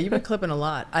 It's okay. You've been clipping a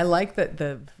lot. I like that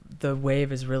the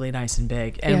wave is really nice and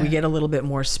big, and we get a little bit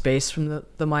more space from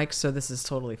the mic, so this is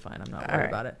totally fine. I'm not worried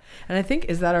about it. And I think,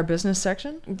 is that our business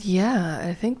section? Yeah,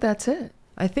 I think that's it.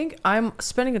 I think I'm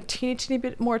spending a teeny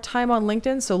bit more time on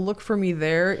LinkedIn, so look for me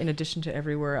there in addition to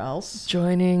everywhere else.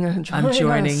 Joining I'm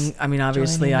joining. us. I mean,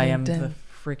 obviously, Joining I am LinkedIn. the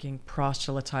freaking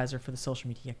proselytizer for the social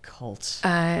media cult.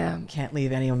 I am. Can't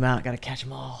leave any of them out. Got to catch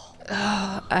them all.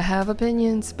 I have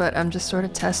opinions, but I'm just sort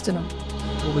of testing them.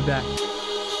 We'll be back.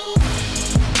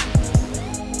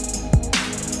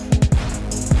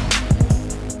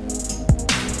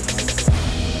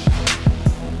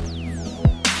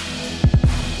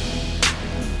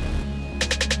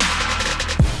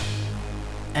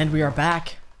 And we are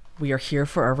back. We are here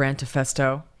for our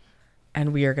Rantifesto,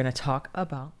 and we are going to talk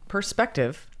about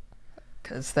perspective.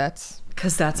 Because that's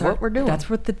What we're doing. That's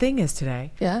what the thing is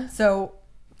today. Yeah. So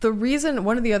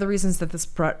one of the other reasons that this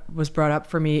was brought up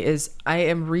for me is I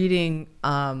am reading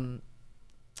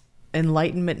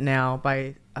Enlightenment Now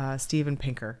by Steven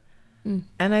Pinker. And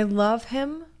I love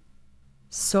him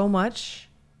so much.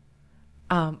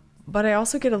 But I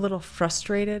also get a little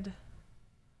frustrated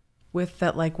with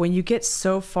that, like, when you get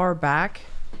so far back,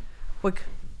 like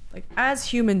as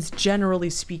humans, generally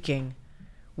speaking,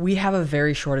 we have a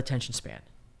very short attention span.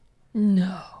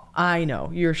 No. I know,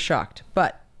 you're shocked.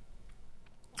 But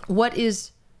what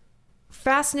is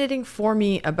fascinating for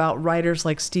me about writers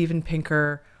like Steven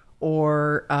Pinker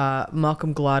or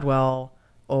Malcolm Gladwell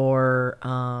or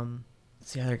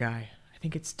what's the other guy? I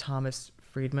think it's Thomas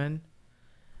Friedman.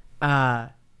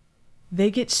 They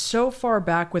get so far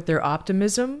back with their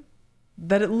optimism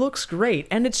that it looks great.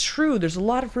 And it's true. There's a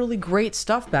lot of really great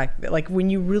stuff back there. Like when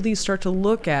you really start to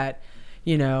look at,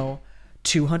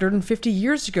 250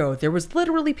 years ago, there was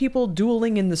literally people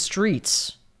dueling in the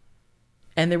streets.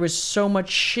 And there was so much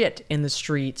shit in the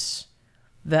streets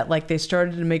that, like, they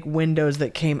started to make windows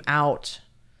that came out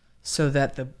so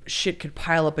that the shit could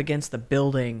pile up against the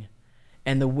building,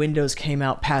 and the windows came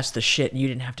out past the shit and you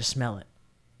didn't have to smell it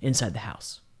inside the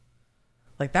house.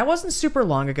 Like, that wasn't super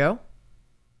long ago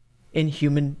in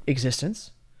human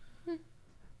existence.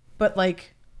 But,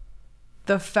 like,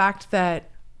 the fact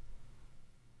that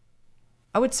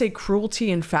I would say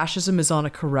cruelty and fascism is on a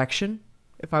correction,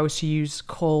 if I was to use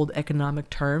cold economic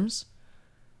terms,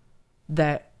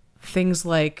 that things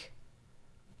like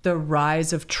the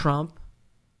rise of Trump,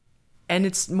 and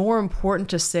it's more important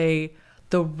to say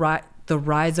the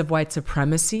rise of white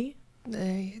supremacy.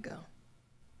 There you go.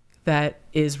 That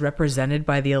is represented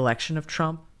by the election of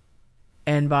Trump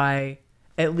and by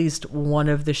at least one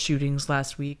of the shootings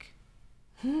last week.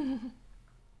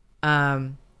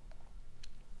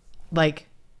 Like,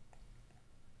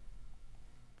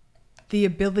 the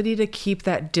ability to keep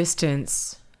that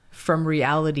distance from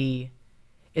reality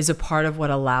is a part of what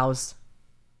allows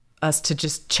us to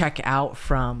just check out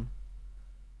from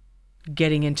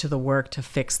getting into the work to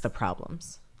fix the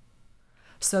problems.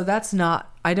 So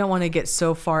I don't want to get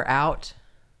so far out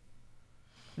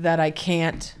that I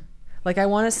can't, like, I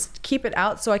want to keep it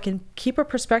out so I can keep a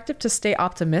perspective to stay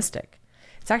optimistic.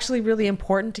 It's actually really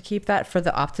important to keep that for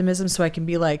the optimism so I can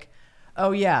be like,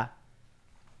 oh yeah,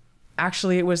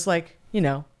 actually it was like,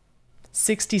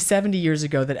 60, 70 years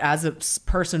ago that as a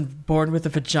person born with a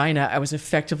vagina, I was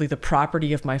effectively the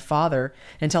property of my father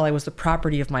until I was the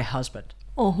property of my husband.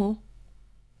 Uh-huh.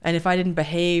 And if I didn't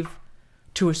behave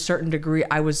to a certain degree,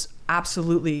 I was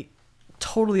absolutely,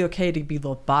 totally okay to be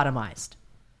lobotomized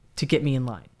to get me in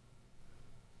line.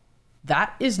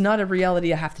 That is not a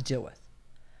reality I have to deal with.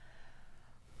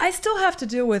 I still have to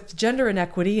deal with gender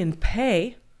inequity and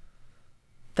pay.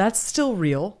 That's still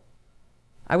real.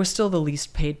 I was still the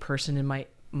least paid person in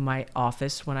my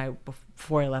office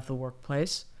before I left the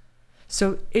workplace.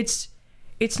 So it's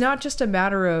not just a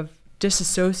matter of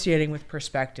disassociating with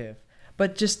perspective,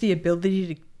 but just the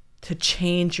ability to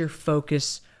change your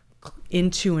focus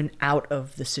into and out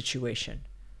of the situation.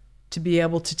 To be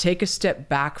able to take a step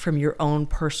back from your own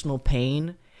personal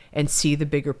pain and see the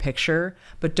bigger picture,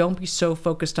 but don't be so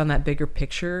focused on that bigger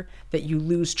picture that you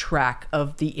lose track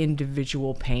of the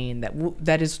individual pain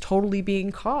that is totally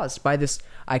being caused by this,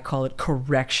 I call it,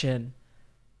 correction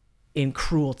in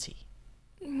cruelty.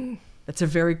 That's a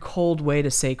very cold way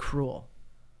to say cruel.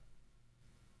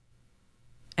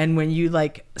 And when you,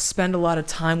 like, spend a lot of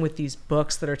time with these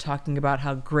books that are talking about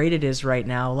how great it is right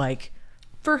now, like,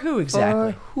 for who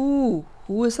exactly? For who?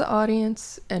 Who is the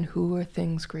audience, and who are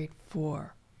things great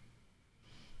for?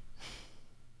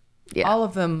 Yeah. All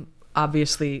of them,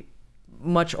 obviously,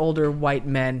 much older white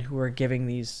men who are giving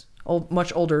these,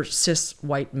 much older cis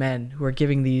white men who are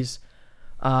giving these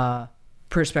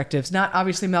perspectives. Not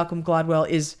obviously Malcolm Gladwell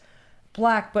is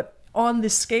black, but on the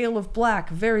scale of black,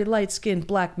 very light-skinned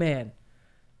black man.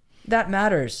 That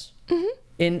matters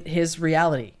in his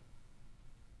reality.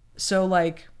 So,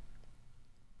 like,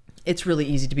 it's really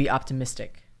easy to be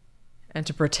optimistic and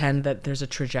to pretend that there's a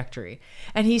trajectory.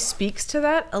 And he speaks to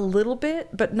that a little bit,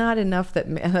 but not enough that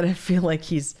I feel like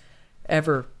he's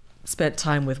ever spent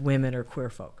time with women or queer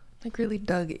folk. Like, really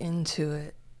dug into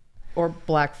it. Or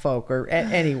black folk or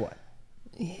anyone.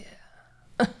 Yeah.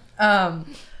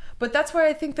 But that's why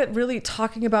I think that really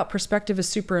talking about perspective is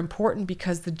super important,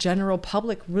 because the general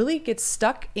public really gets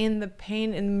stuck in the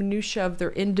pain and minutia of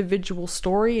their individual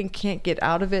story and can't get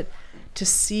out of it to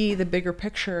see the bigger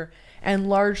picture. And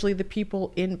largely the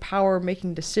people in power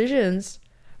making decisions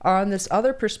are on this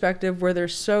other perspective where they're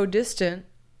so distant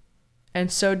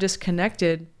and so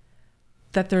disconnected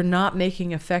that they're not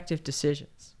making effective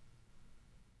decisions.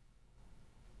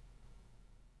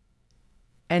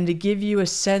 And to give you a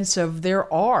sense of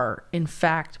there are, in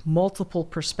fact, multiple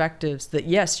perspectives that,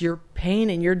 yes, your pain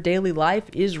in your daily life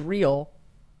is real.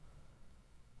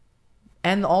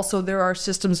 And also there are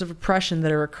systems of oppression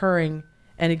that are occurring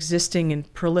and existing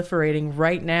and proliferating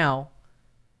right now.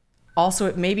 Also,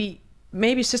 it maybe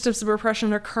systems of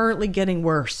oppression are currently getting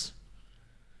worse.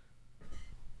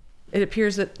 It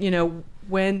appears that, you know,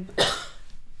 when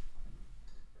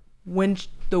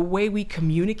the way we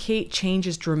communicate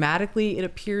changes dramatically, it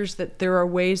appears that there are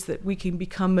ways that we can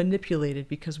become manipulated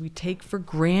because we take for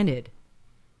granted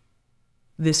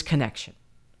this connection.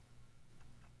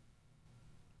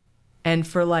 And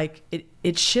for like,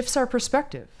 it shifts our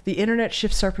perspective. The internet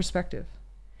shifts our perspective.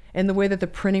 And the way that the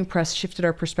printing press shifted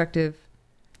our perspective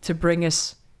to bring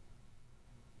us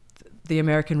the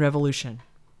American Revolution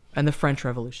and the French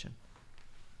Revolution.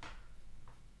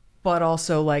 But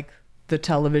also like the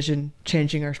television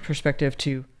changing our perspective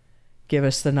to give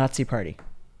us the Nazi Party.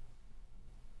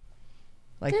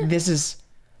 Like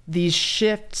these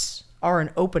shifts are an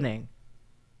opening.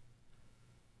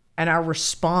 And our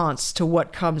response to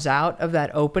what comes out of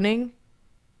that opening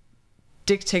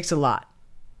dictates a lot.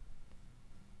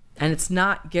 And it's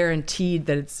not guaranteed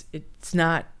that it's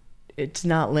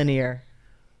not linear.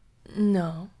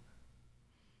 No.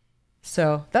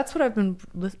 So that's what I've been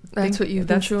That's what you've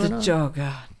been chewing on? Oh,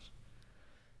 God.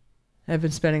 I've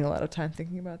been spending a lot of time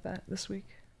thinking about that this week.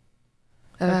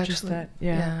 I've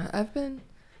been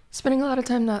spending a lot of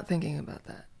time not thinking about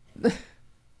that.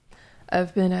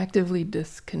 I've been actively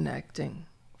disconnecting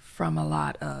from a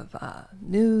lot of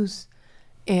news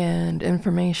and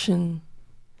information,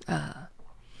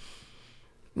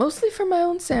 mostly for my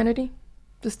own sanity,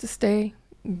 just to stay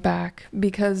back,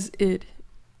 because it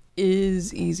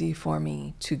is easy for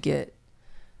me to get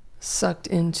sucked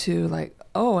into like,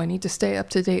 oh, I need to stay up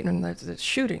to date, and that's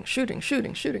shooting.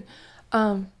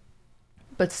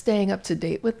 But staying up to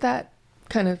date with that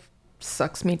kind of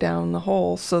sucks me down the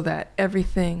hole, so that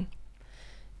everything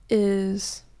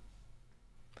is,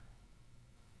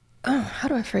 how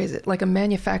do I phrase it? Like a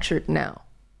manufactured now.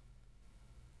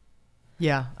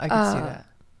 Yeah, I can see that.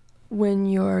 When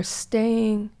you're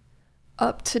staying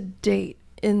up to date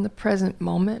in the present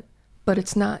moment, but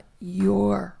it's not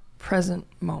your present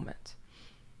moment.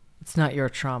 It's not your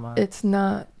trauma. It's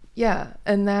not, yeah.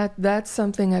 And that's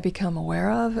something I become aware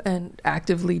of and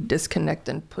actively disconnect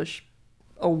and push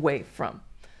away from.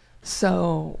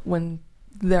 So when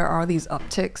there are these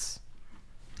upticks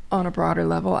on a broader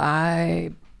level,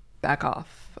 I back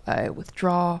off. I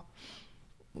withdraw.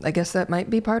 I guess that might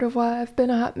be part of why I've been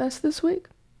a hot mess this week.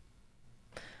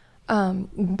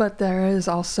 But there is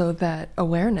also that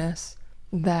awareness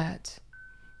that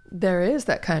there is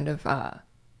that kind of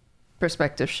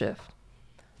perspective shift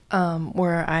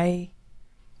where I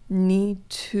need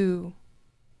to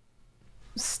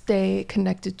stay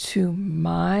connected to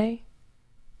my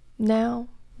now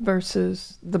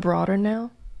versus the broader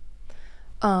now.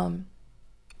 And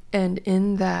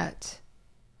in that,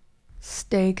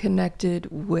 stay connected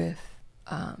with,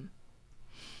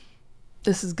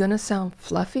 this is gonna sound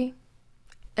fluffy,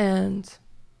 and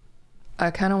I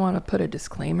kind of want to put a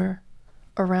disclaimer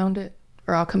around it,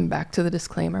 or I'll come back to the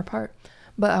disclaimer part.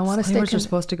 But I want to stay. Disclaimers are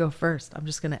supposed to go first. I'm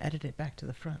just gonna edit it back to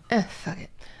the front. Fuck it.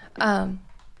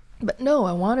 But no,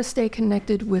 I want to stay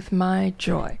connected with my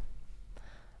joy.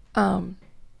 And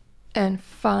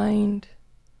find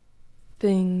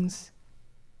things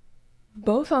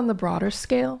both on the broader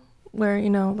scale, where, you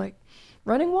know, like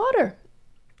running water,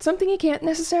 something you can't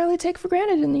necessarily take for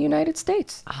granted in the United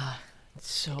States.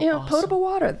 So you know, awesome. Potable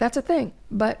water, that's a thing,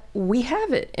 but we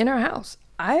have it in our house.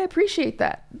 I appreciate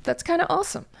that. That's kind of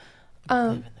awesome.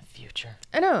 Live in the future.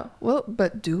 I know. Well,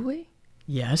 but do we?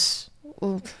 Yes.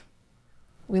 Well,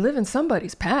 we live in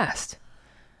somebody's past.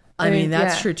 I mean,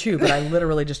 that's yeah. true too, but I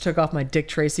literally just took off my Dick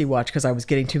Tracy watch because I was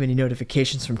getting too many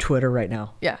notifications from Twitter right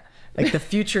now. Yeah. Like the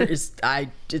future it's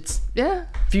Yeah.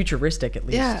 futuristic at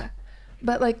least. Yeah.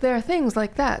 But like there are things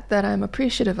like that that I'm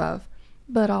appreciative of,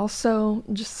 but also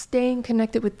just staying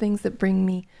connected with things that bring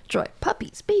me joy.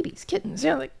 Puppies, babies, kittens,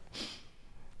 like,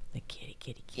 The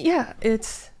kitty. yeah,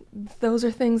 those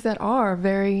are things that are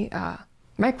very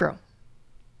micro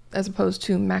as opposed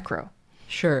to macro.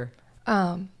 Sure.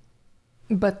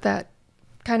 But that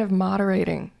kind of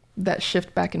moderating that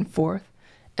shift back and forth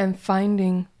and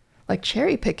finding, like,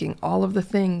 cherry picking all of the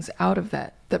things out of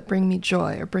that bring me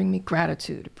joy or bring me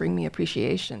gratitude, bring me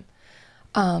appreciation,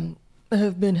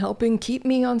 have been helping keep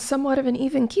me on somewhat of an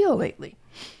even keel lately.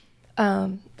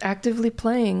 Actively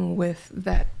playing with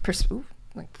that,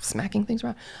 like smacking things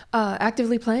around,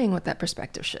 actively playing with that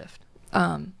perspective shift.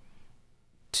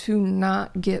 To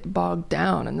not get bogged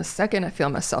down. And the second I feel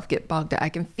myself get bogged down, I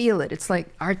can feel it. It's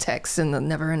like Artex in the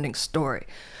Never-Ending Story.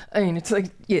 I mean, it's like,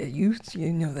 yeah, you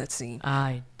know that scene.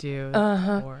 I do.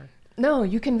 No,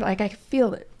 you can, like, I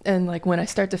feel it. And like when I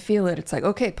start to feel it, it's like,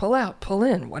 okay, pull out, pull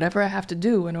in, whatever I have to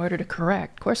do in order to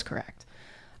course correct,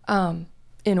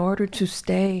 in order to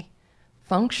stay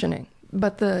functioning.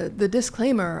 But the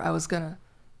disclaimer I was gonna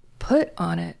put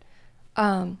on it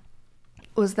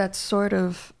was that sort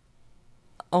of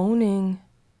owning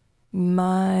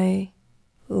my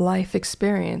life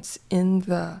experience in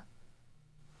the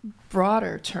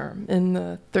broader term, in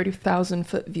the 30,000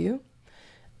 foot view,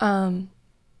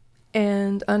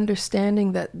 and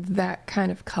understanding that kind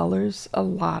of colors a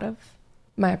lot of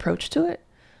my approach to it,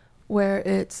 where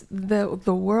it's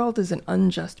the world is an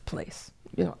unjust place.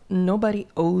 Nobody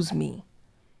owes me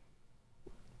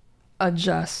a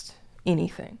just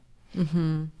anything.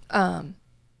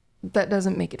 That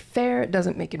doesn't make it fair. It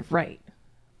doesn't make it right.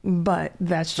 But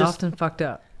that's just often fucked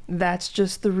up. That's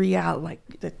just the reality,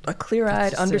 like a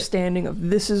clear-eyed understanding of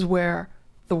this is where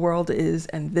the world is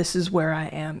and this is where I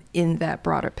am in that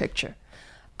broader picture.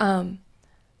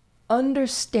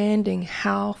 Understanding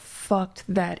how fucked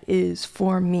that is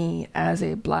for me as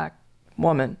a Black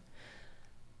woman.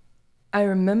 I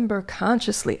remember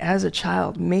consciously as a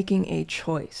child making a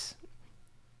choice.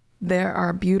 There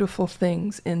are beautiful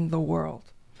things in the world,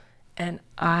 and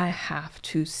I have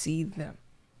to see them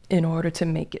in order to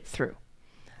make it through.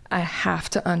 I have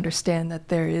to understand that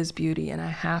there is beauty, and I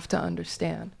have to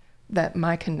understand that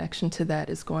my connection to that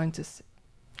is going to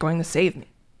save me.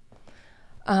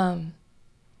 And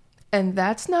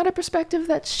that's not a perspective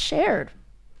that's shared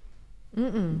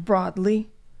broadly.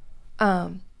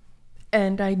 And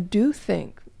I do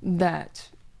think that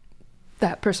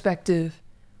perspective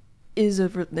is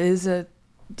a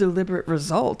deliberate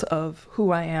result of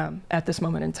who I am at this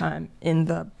moment in time in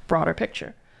the broader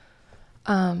picture.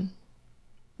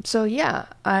 So yeah,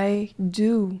 I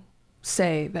do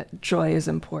say that joy is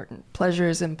important, pleasure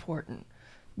is important,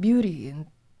 beauty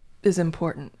is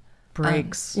important,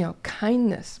 breaks,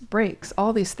 kindness, breaks,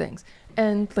 all these things.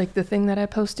 And like the thing that I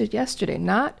posted yesterday,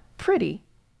 not pretty,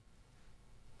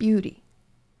 beauty,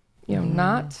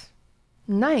 not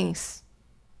nice,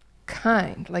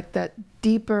 kind, like that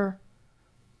deeper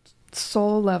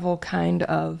soul level kind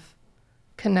of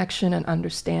connection and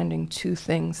understanding to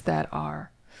things that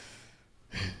are,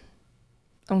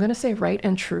 I'm going to say right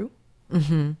and true.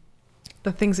 Mm-hmm.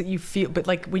 The things that you feel, but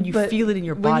like when you feel it in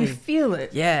your body. When you feel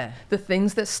it. Yeah. The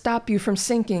things that stop you from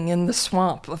sinking in the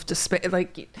swamp of despair.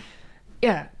 Like,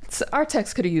 yeah,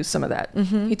 Artex could have used some of that.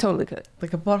 Mm-hmm. He totally could.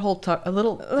 Like a butthole tuck, a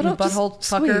little butthole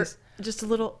tucker. Squeeze. Just a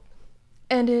little.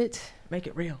 And it. Make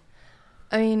it real.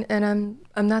 I mean, and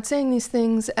I'm not saying these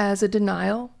things as a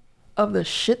denial of the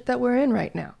shit that we're in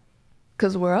right now.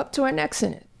 Because we're up to our necks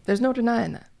in it. There's no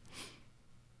denying that.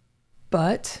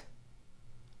 But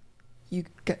you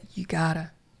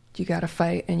gotta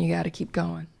fight, and you gotta keep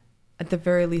going. At the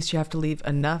very least, you have to leave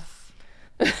enough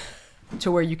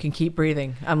to where you can keep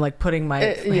breathing. I'm like putting my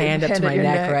hand up to my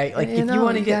neck, right? Like if you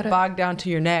want to get bogged down to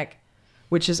your neck,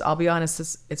 which is, I'll be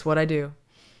honest, it's what I do.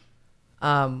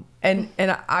 And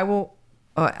I won't.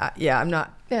 I'm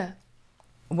not. Yeah.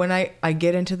 When I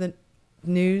get into the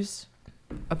news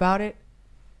about it,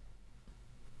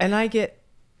 and I get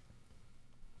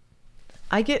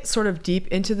sort of deep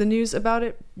into the news about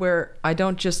it, where I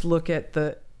don't just look at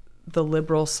the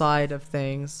liberal side of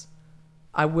things.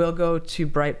 I will go to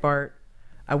Breitbart.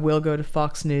 I will go to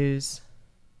Fox News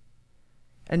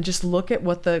and just look at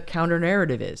what the counter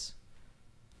narrative is.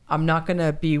 I'm not going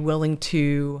to be willing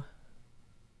to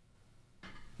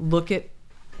look at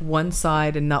one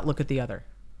side and not look at the other.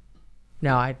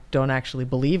 Now, I don't actually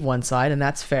believe one side, and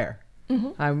that's fair.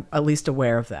 Mm-hmm. I'm at least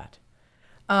aware of that.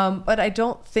 But I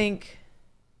don't think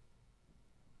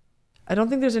I don't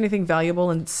think there's anything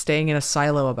valuable in staying in a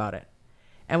silo about it.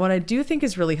 And what I do think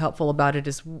is really helpful about it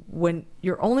is when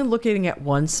you're only looking at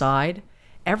one side,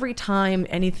 every time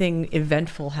anything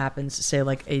eventful happens, say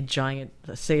like a giant,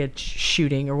 say a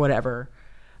shooting or whatever,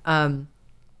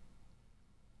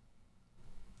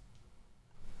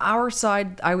 our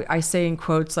side, I say in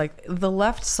quotes, like the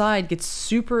left side gets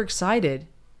super excited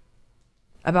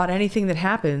about anything that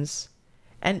happens.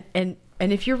 And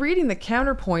if you're reading the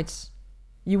counterpoints,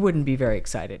 you wouldn't be very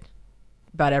excited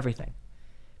about everything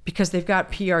because they've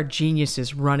got PR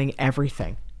geniuses running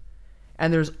everything.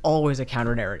 And there's always a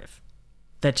counter narrative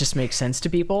that just makes sense to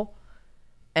people.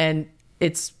 And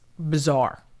it's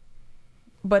bizarre.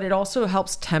 But it also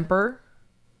helps temper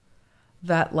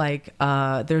that, like,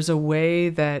 there's a way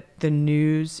that the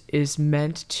news is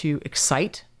meant to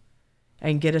excite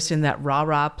and get us in that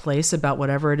rah-rah place about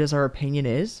whatever it is our opinion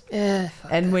is.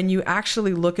 And when you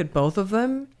actually look at both of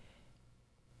them,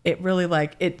 it really,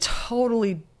 like, it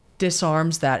totally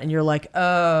disarms that. And you're like,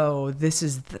 oh, this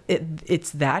is,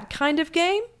 it's that kind of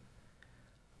game?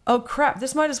 Oh, crap,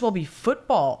 this might as well be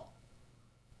football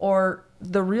or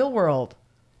the real world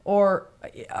or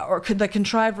could the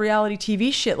contrived reality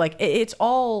TV shit. Like, it's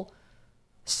all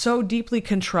so deeply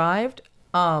contrived.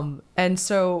 And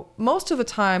so most of the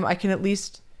time I can at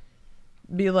least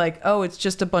be like, oh, it's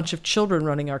just a bunch of children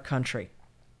running our country.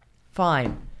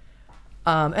 Fine.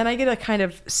 And I get a kind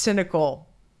of cynical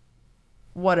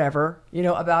whatever,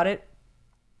 about it.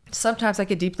 Sometimes I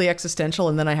get deeply existential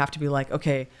and then I have to be like,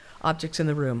 okay, objects in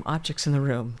the room.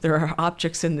 There are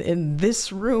objects in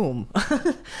this room.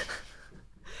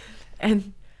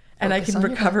 and I can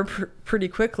recover pretty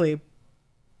quickly.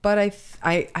 But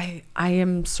I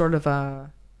am sort of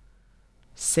a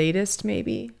sadist,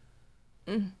 maybe.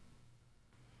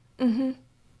 Mm-hmm.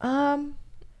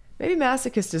 Maybe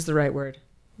masochist is the right word.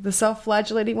 The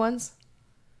self-flagellating ones.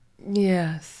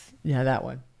 Yes. Yeah, that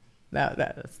one.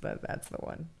 That's the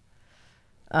one.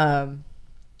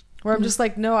 Where I'm just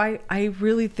like, no, I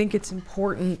really think it's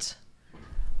important.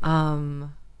 I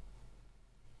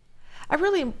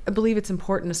really believe it's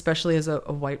important, especially as a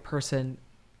white person,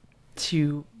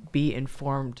 to be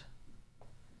informed,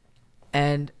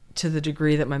 and to the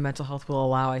degree that my mental health will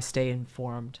allow, I stay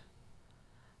informed.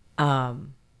 But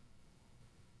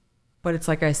it's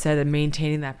like I said,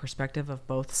 maintaining that perspective of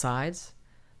both sides,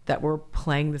 that we're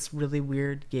playing this really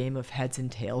weird game of heads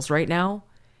and tails right now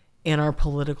in our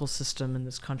political system in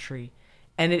this country.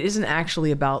 And it isn't actually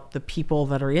about the people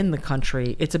that are in the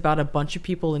country. It's about a bunch of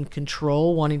people in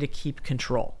control wanting to keep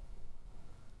control.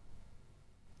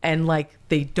 And like,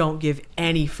 they don't give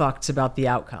any fucks about the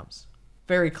outcomes,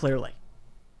 very clearly,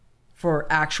 for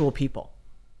actual people.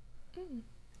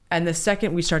 And the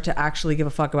second we start to actually give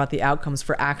a fuck about the outcomes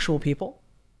for actual people,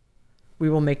 we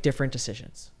will make different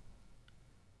decisions.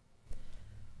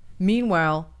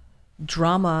 Meanwhile,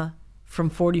 drama from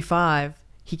 45,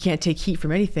 he can't take heat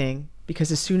from anything,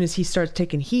 because as soon as he starts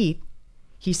taking heat,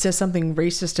 he says something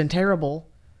racist and terrible,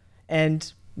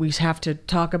 and we have to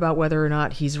talk about whether or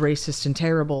not he's racist and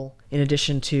terrible, in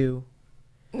addition to,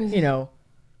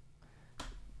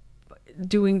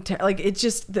 doing like, it's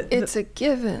just it's a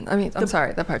given. I mean, I'm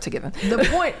sorry, that part's a given.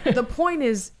 The point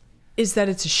is that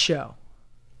it's a show.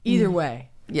 Either way.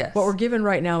 Yes. What we're given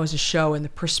right now is a show, and the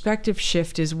perspective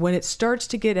shift is when it starts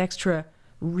to get extra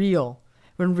real.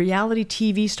 When reality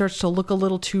TV starts to look a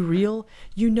little too real,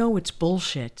 it's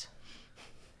bullshit.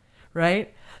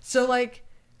 Right? So, like,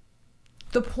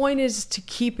 the point is to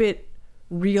keep it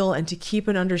real and to keep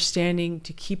an understanding,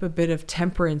 to keep a bit of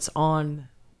temperance on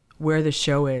where the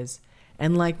show is.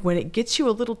 And, like, when it gets you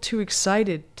a little too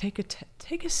excited, take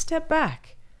a step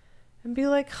back and be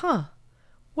like,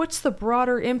 what's the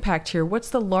broader impact here? What's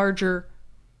the larger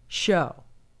show?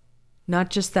 Not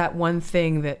just that one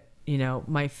thing that,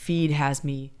 my feed has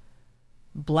me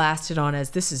blasted on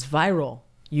as this is viral.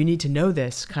 You need to know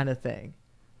this kind of thing.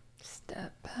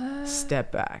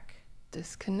 Step back.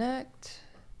 Disconnect.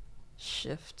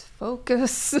 Shift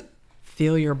focus.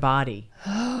 Feel your body.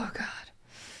 Oh, God.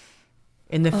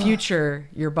 In the future,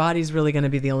 your body's really going to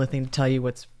be the only thing to tell you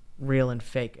what's real and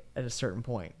fake at a certain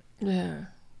point. Yeah.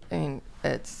 I mean,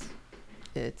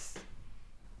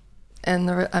 and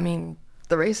the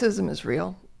racism is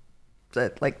real.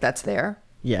 That's there.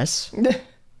 Yes.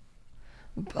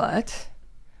 But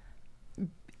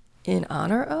in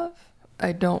honor of,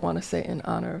 I don't want to say in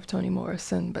honor of Toni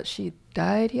Morrison, but she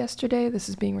died yesterday. This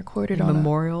is being recorded on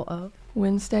Memorial of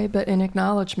Wednesday, but in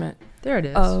acknowledgement. There it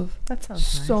is. Of that sounds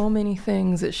so nice. many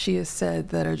things that she has said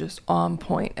that are just on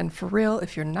point. And for real,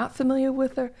 if you're not familiar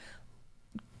with her,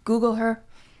 Google her,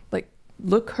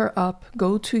 look her up,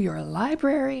 go to your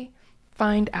library,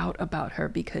 find out about her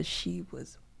because she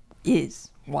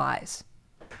is wise.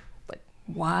 Like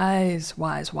wise.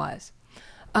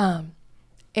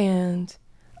 And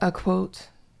a quote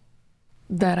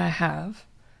that I have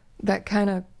that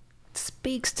kind of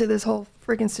speaks to this whole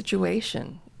friggin'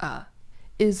 situation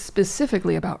is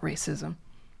specifically about racism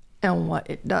and what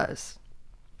it does.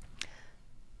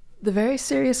 The very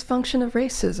serious function of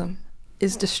racism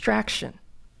is distraction.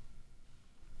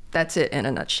 That's it in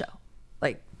a nutshell.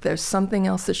 Like, there's something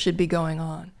else that should be going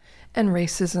on, and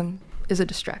racism is a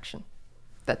distraction.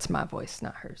 That's my voice,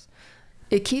 not hers.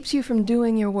 It keeps you from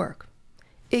doing your work.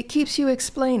 It keeps you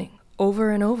explaining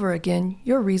over and over again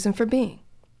your reason for being.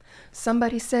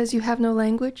 Somebody says you have no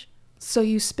language, so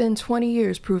you spend 20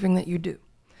 years proving that you do.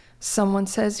 Someone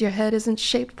says your head isn't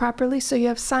shaped properly, so you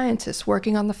have scientists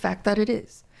working on the fact that it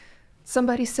is.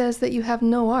 Somebody says that you have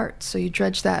no art, so you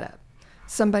dredge that up.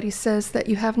 Somebody says that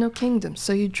you have no kingdom,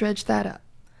 so you dredge that up.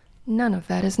 None of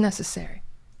that is necessary.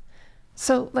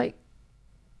 So, like,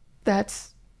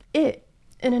 that's it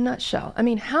in a nutshell. I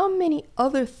mean, how many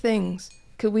other things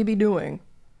could we be doing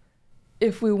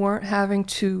if we weren't having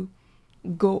to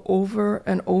go over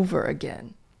and over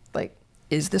again? Like,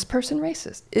 is this person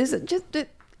racist? Is it just, it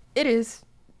is.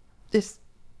 It's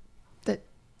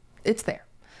there.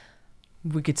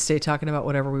 We could stay talking about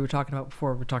whatever we were talking about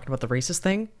before. We're talking about the racist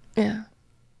thing. Yeah.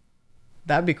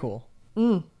 That'd be cool.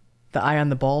 The eye on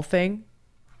the ball thing.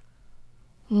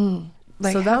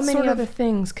 Like, So how that's many sort of- other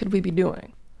things could we be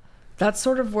doing? That's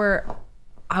sort of where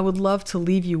I would love to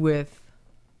leave you with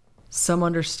some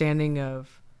understanding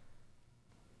of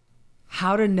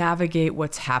how to navigate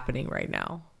what's happening right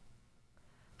now,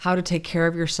 how to take care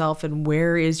of yourself, and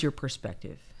where is your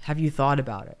perspective? Have you thought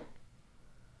about it?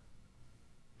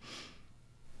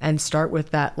 And start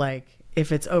with that, like,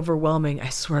 if it's overwhelming, I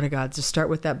swear to God, just start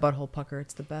with that butthole pucker.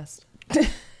 It's the best.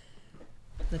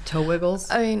 The toe wiggles.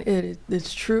 I mean,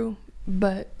 it's true,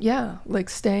 but yeah, like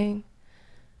staying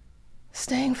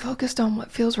focused on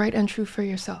what feels right and true for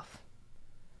yourself.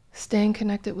 Staying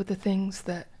connected with the things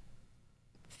that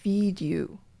feed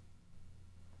you.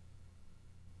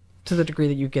 To the degree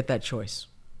that you get that choice.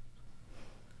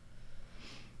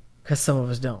 Because some of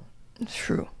us don't.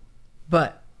 True.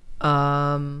 But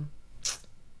I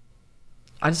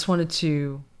just wanted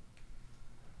to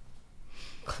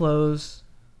close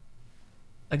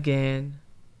again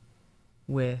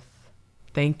with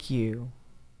thank you,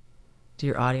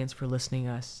 dear audience, for listening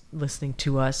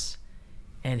to us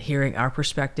and hearing our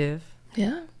perspective,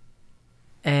 Yeah.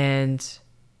 and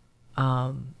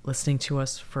listening to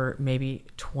us for maybe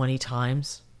 20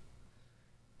 times.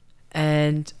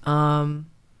 And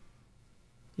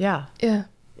yeah. Yeah.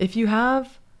 If you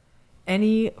have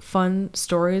any fun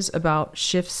stories about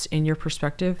shifts in your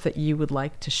perspective that you would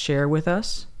like to share with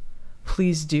us,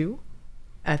 please do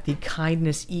at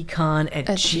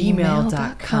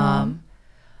thekindnessecon@gmail.com.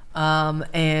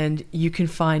 And you can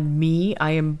find me.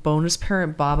 I am Bonus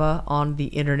Parent Baba on the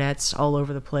internets all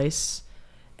over the place.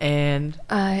 And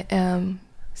I am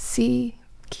C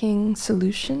King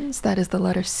Solutions. That is the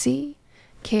letter C,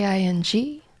 King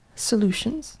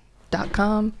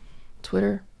Solutions.com,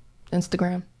 Twitter,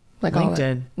 Instagram, like all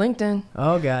that. LinkedIn.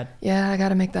 Oh God. Yeah, I got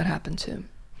to make that happen too.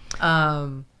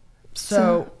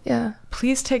 So yeah.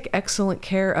 please take excellent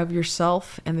care of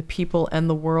yourself and the people and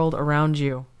the world around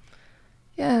you.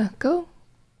 Yeah, go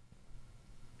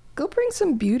bring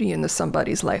some beauty into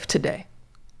somebody's life today.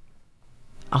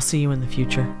 I'll see you in the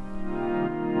future.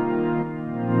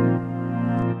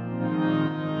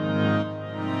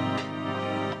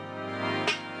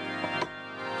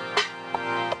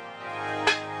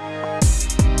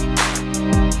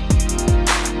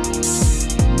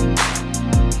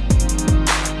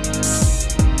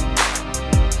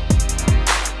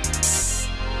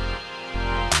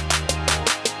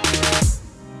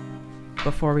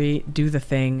 Before we do the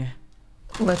thing,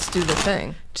 Let's do the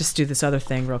thing. just do this other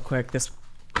thing real quick. This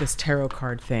tarot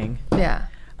card thing. Yeah.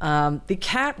 The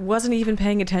cat wasn't even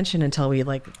paying attention until we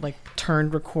like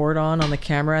turned record on the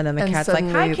camera, and then the And cat's like,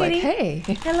 "Hi, suddenly, kitty.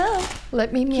 hey, Hello."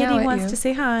 let me meow Kitty at wants you. to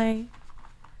say hi.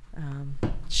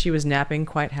 She was napping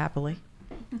quite happily.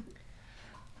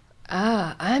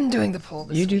 I'm doing the poll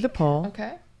this You do week. the poll.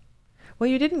 Okay. Well,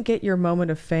 you didn't get your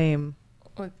moment of fame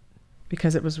What?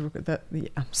 because it was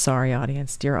I'm sorry,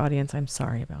 audience. Dear audience, I'm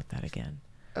sorry about that again.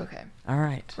 Okay. All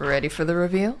right. Ready for the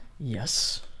reveal?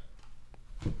 Yes.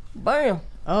 Bam.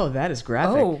 Oh, that is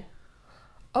graphic.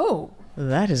 Oh.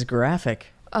 That is graphic.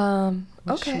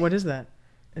 Okay. What is that?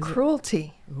 Is it-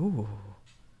 Cruelty. Ooh.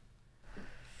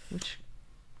 Which?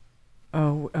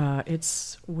 Oh,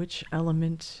 it's which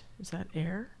element is that?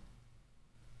 Air?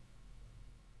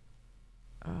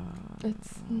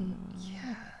 It's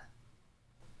yeah.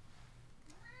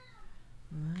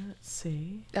 Let's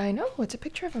see. I know. It's a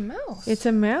picture of a mouse. It's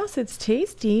a mouse. It's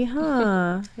tasty,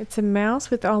 huh? It's a mouse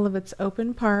with all of its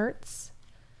open parts.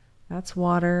 That's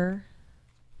water.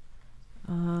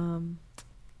 All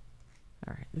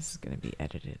right, this is going to be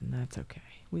edited, and that's okay.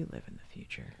 We live in the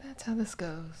future. That's how this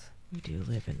goes. We do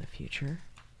live in the future.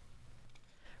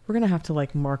 We're going to have to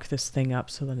like mark this thing up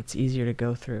so that it's easier to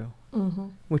go through,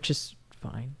 which is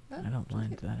fine. I don't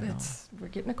mind that at all. We're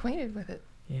getting acquainted with it.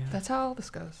 Yeah. That's how all this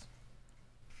goes.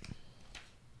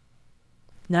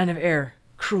 9 of air,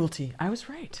 cruelty. I was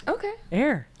right. Okay.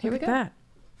 Air. Here Look we at go. that.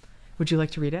 Would you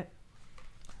like to read it?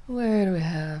 Where do we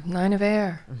have 9 of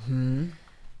air? 9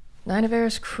 of air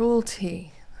is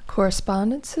cruelty.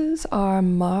 Correspondences are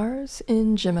Mars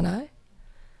in Gemini.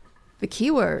 The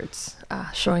keywords,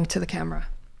 showing to the camera.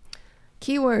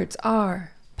 Keywords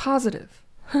are positive,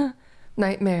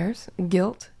 nightmares,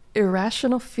 guilt,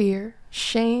 irrational fear,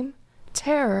 shame,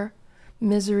 terror,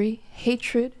 misery,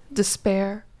 hatred,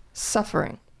 despair,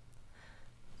 suffering.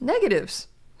 Negatives.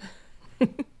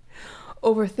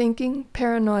 Overthinking,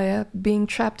 paranoia, being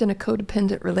trapped in a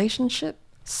codependent relationship,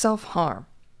 self-harm.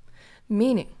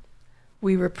 Meaning,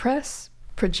 we repress,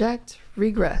 project,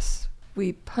 regress.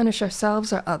 We punish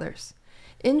ourselves or others.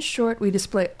 In short, we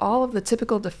display all of the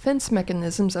typical defense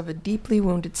mechanisms of a deeply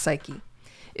wounded psyche.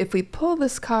 If we pull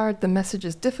this card, the message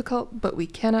is difficult, but we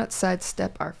cannot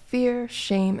sidestep our fear,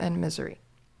 shame, and misery.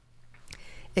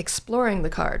 Exploring the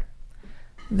card.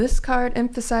 This card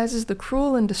emphasizes the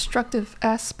cruel and destructive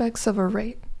aspects of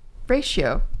a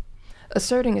ratio,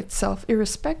 asserting itself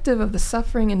irrespective of the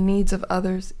suffering and needs of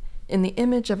others in the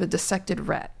image of a dissected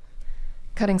rat.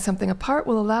 Cutting something apart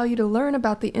will allow you to learn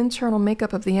about the internal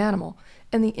makeup of the animal,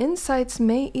 and the insights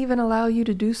may even allow you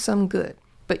to do some good,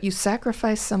 but you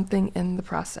sacrifice something in the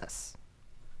process.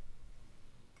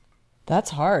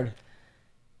 That's hard.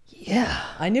 Yeah.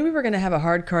 I knew we were going to have a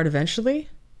hard card eventually.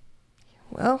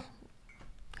 Well,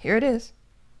 here it is.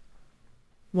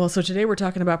 Well, so today we're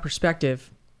talking about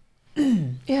perspective.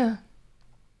 Yeah.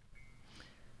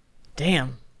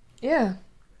 Damn. Yeah.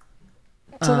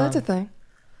 So that's a thing.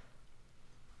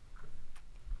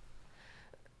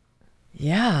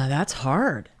 Yeah, that's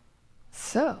hard.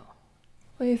 So,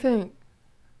 what do you think?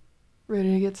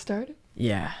 Ready to get started?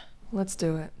 Yeah. Let's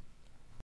do it.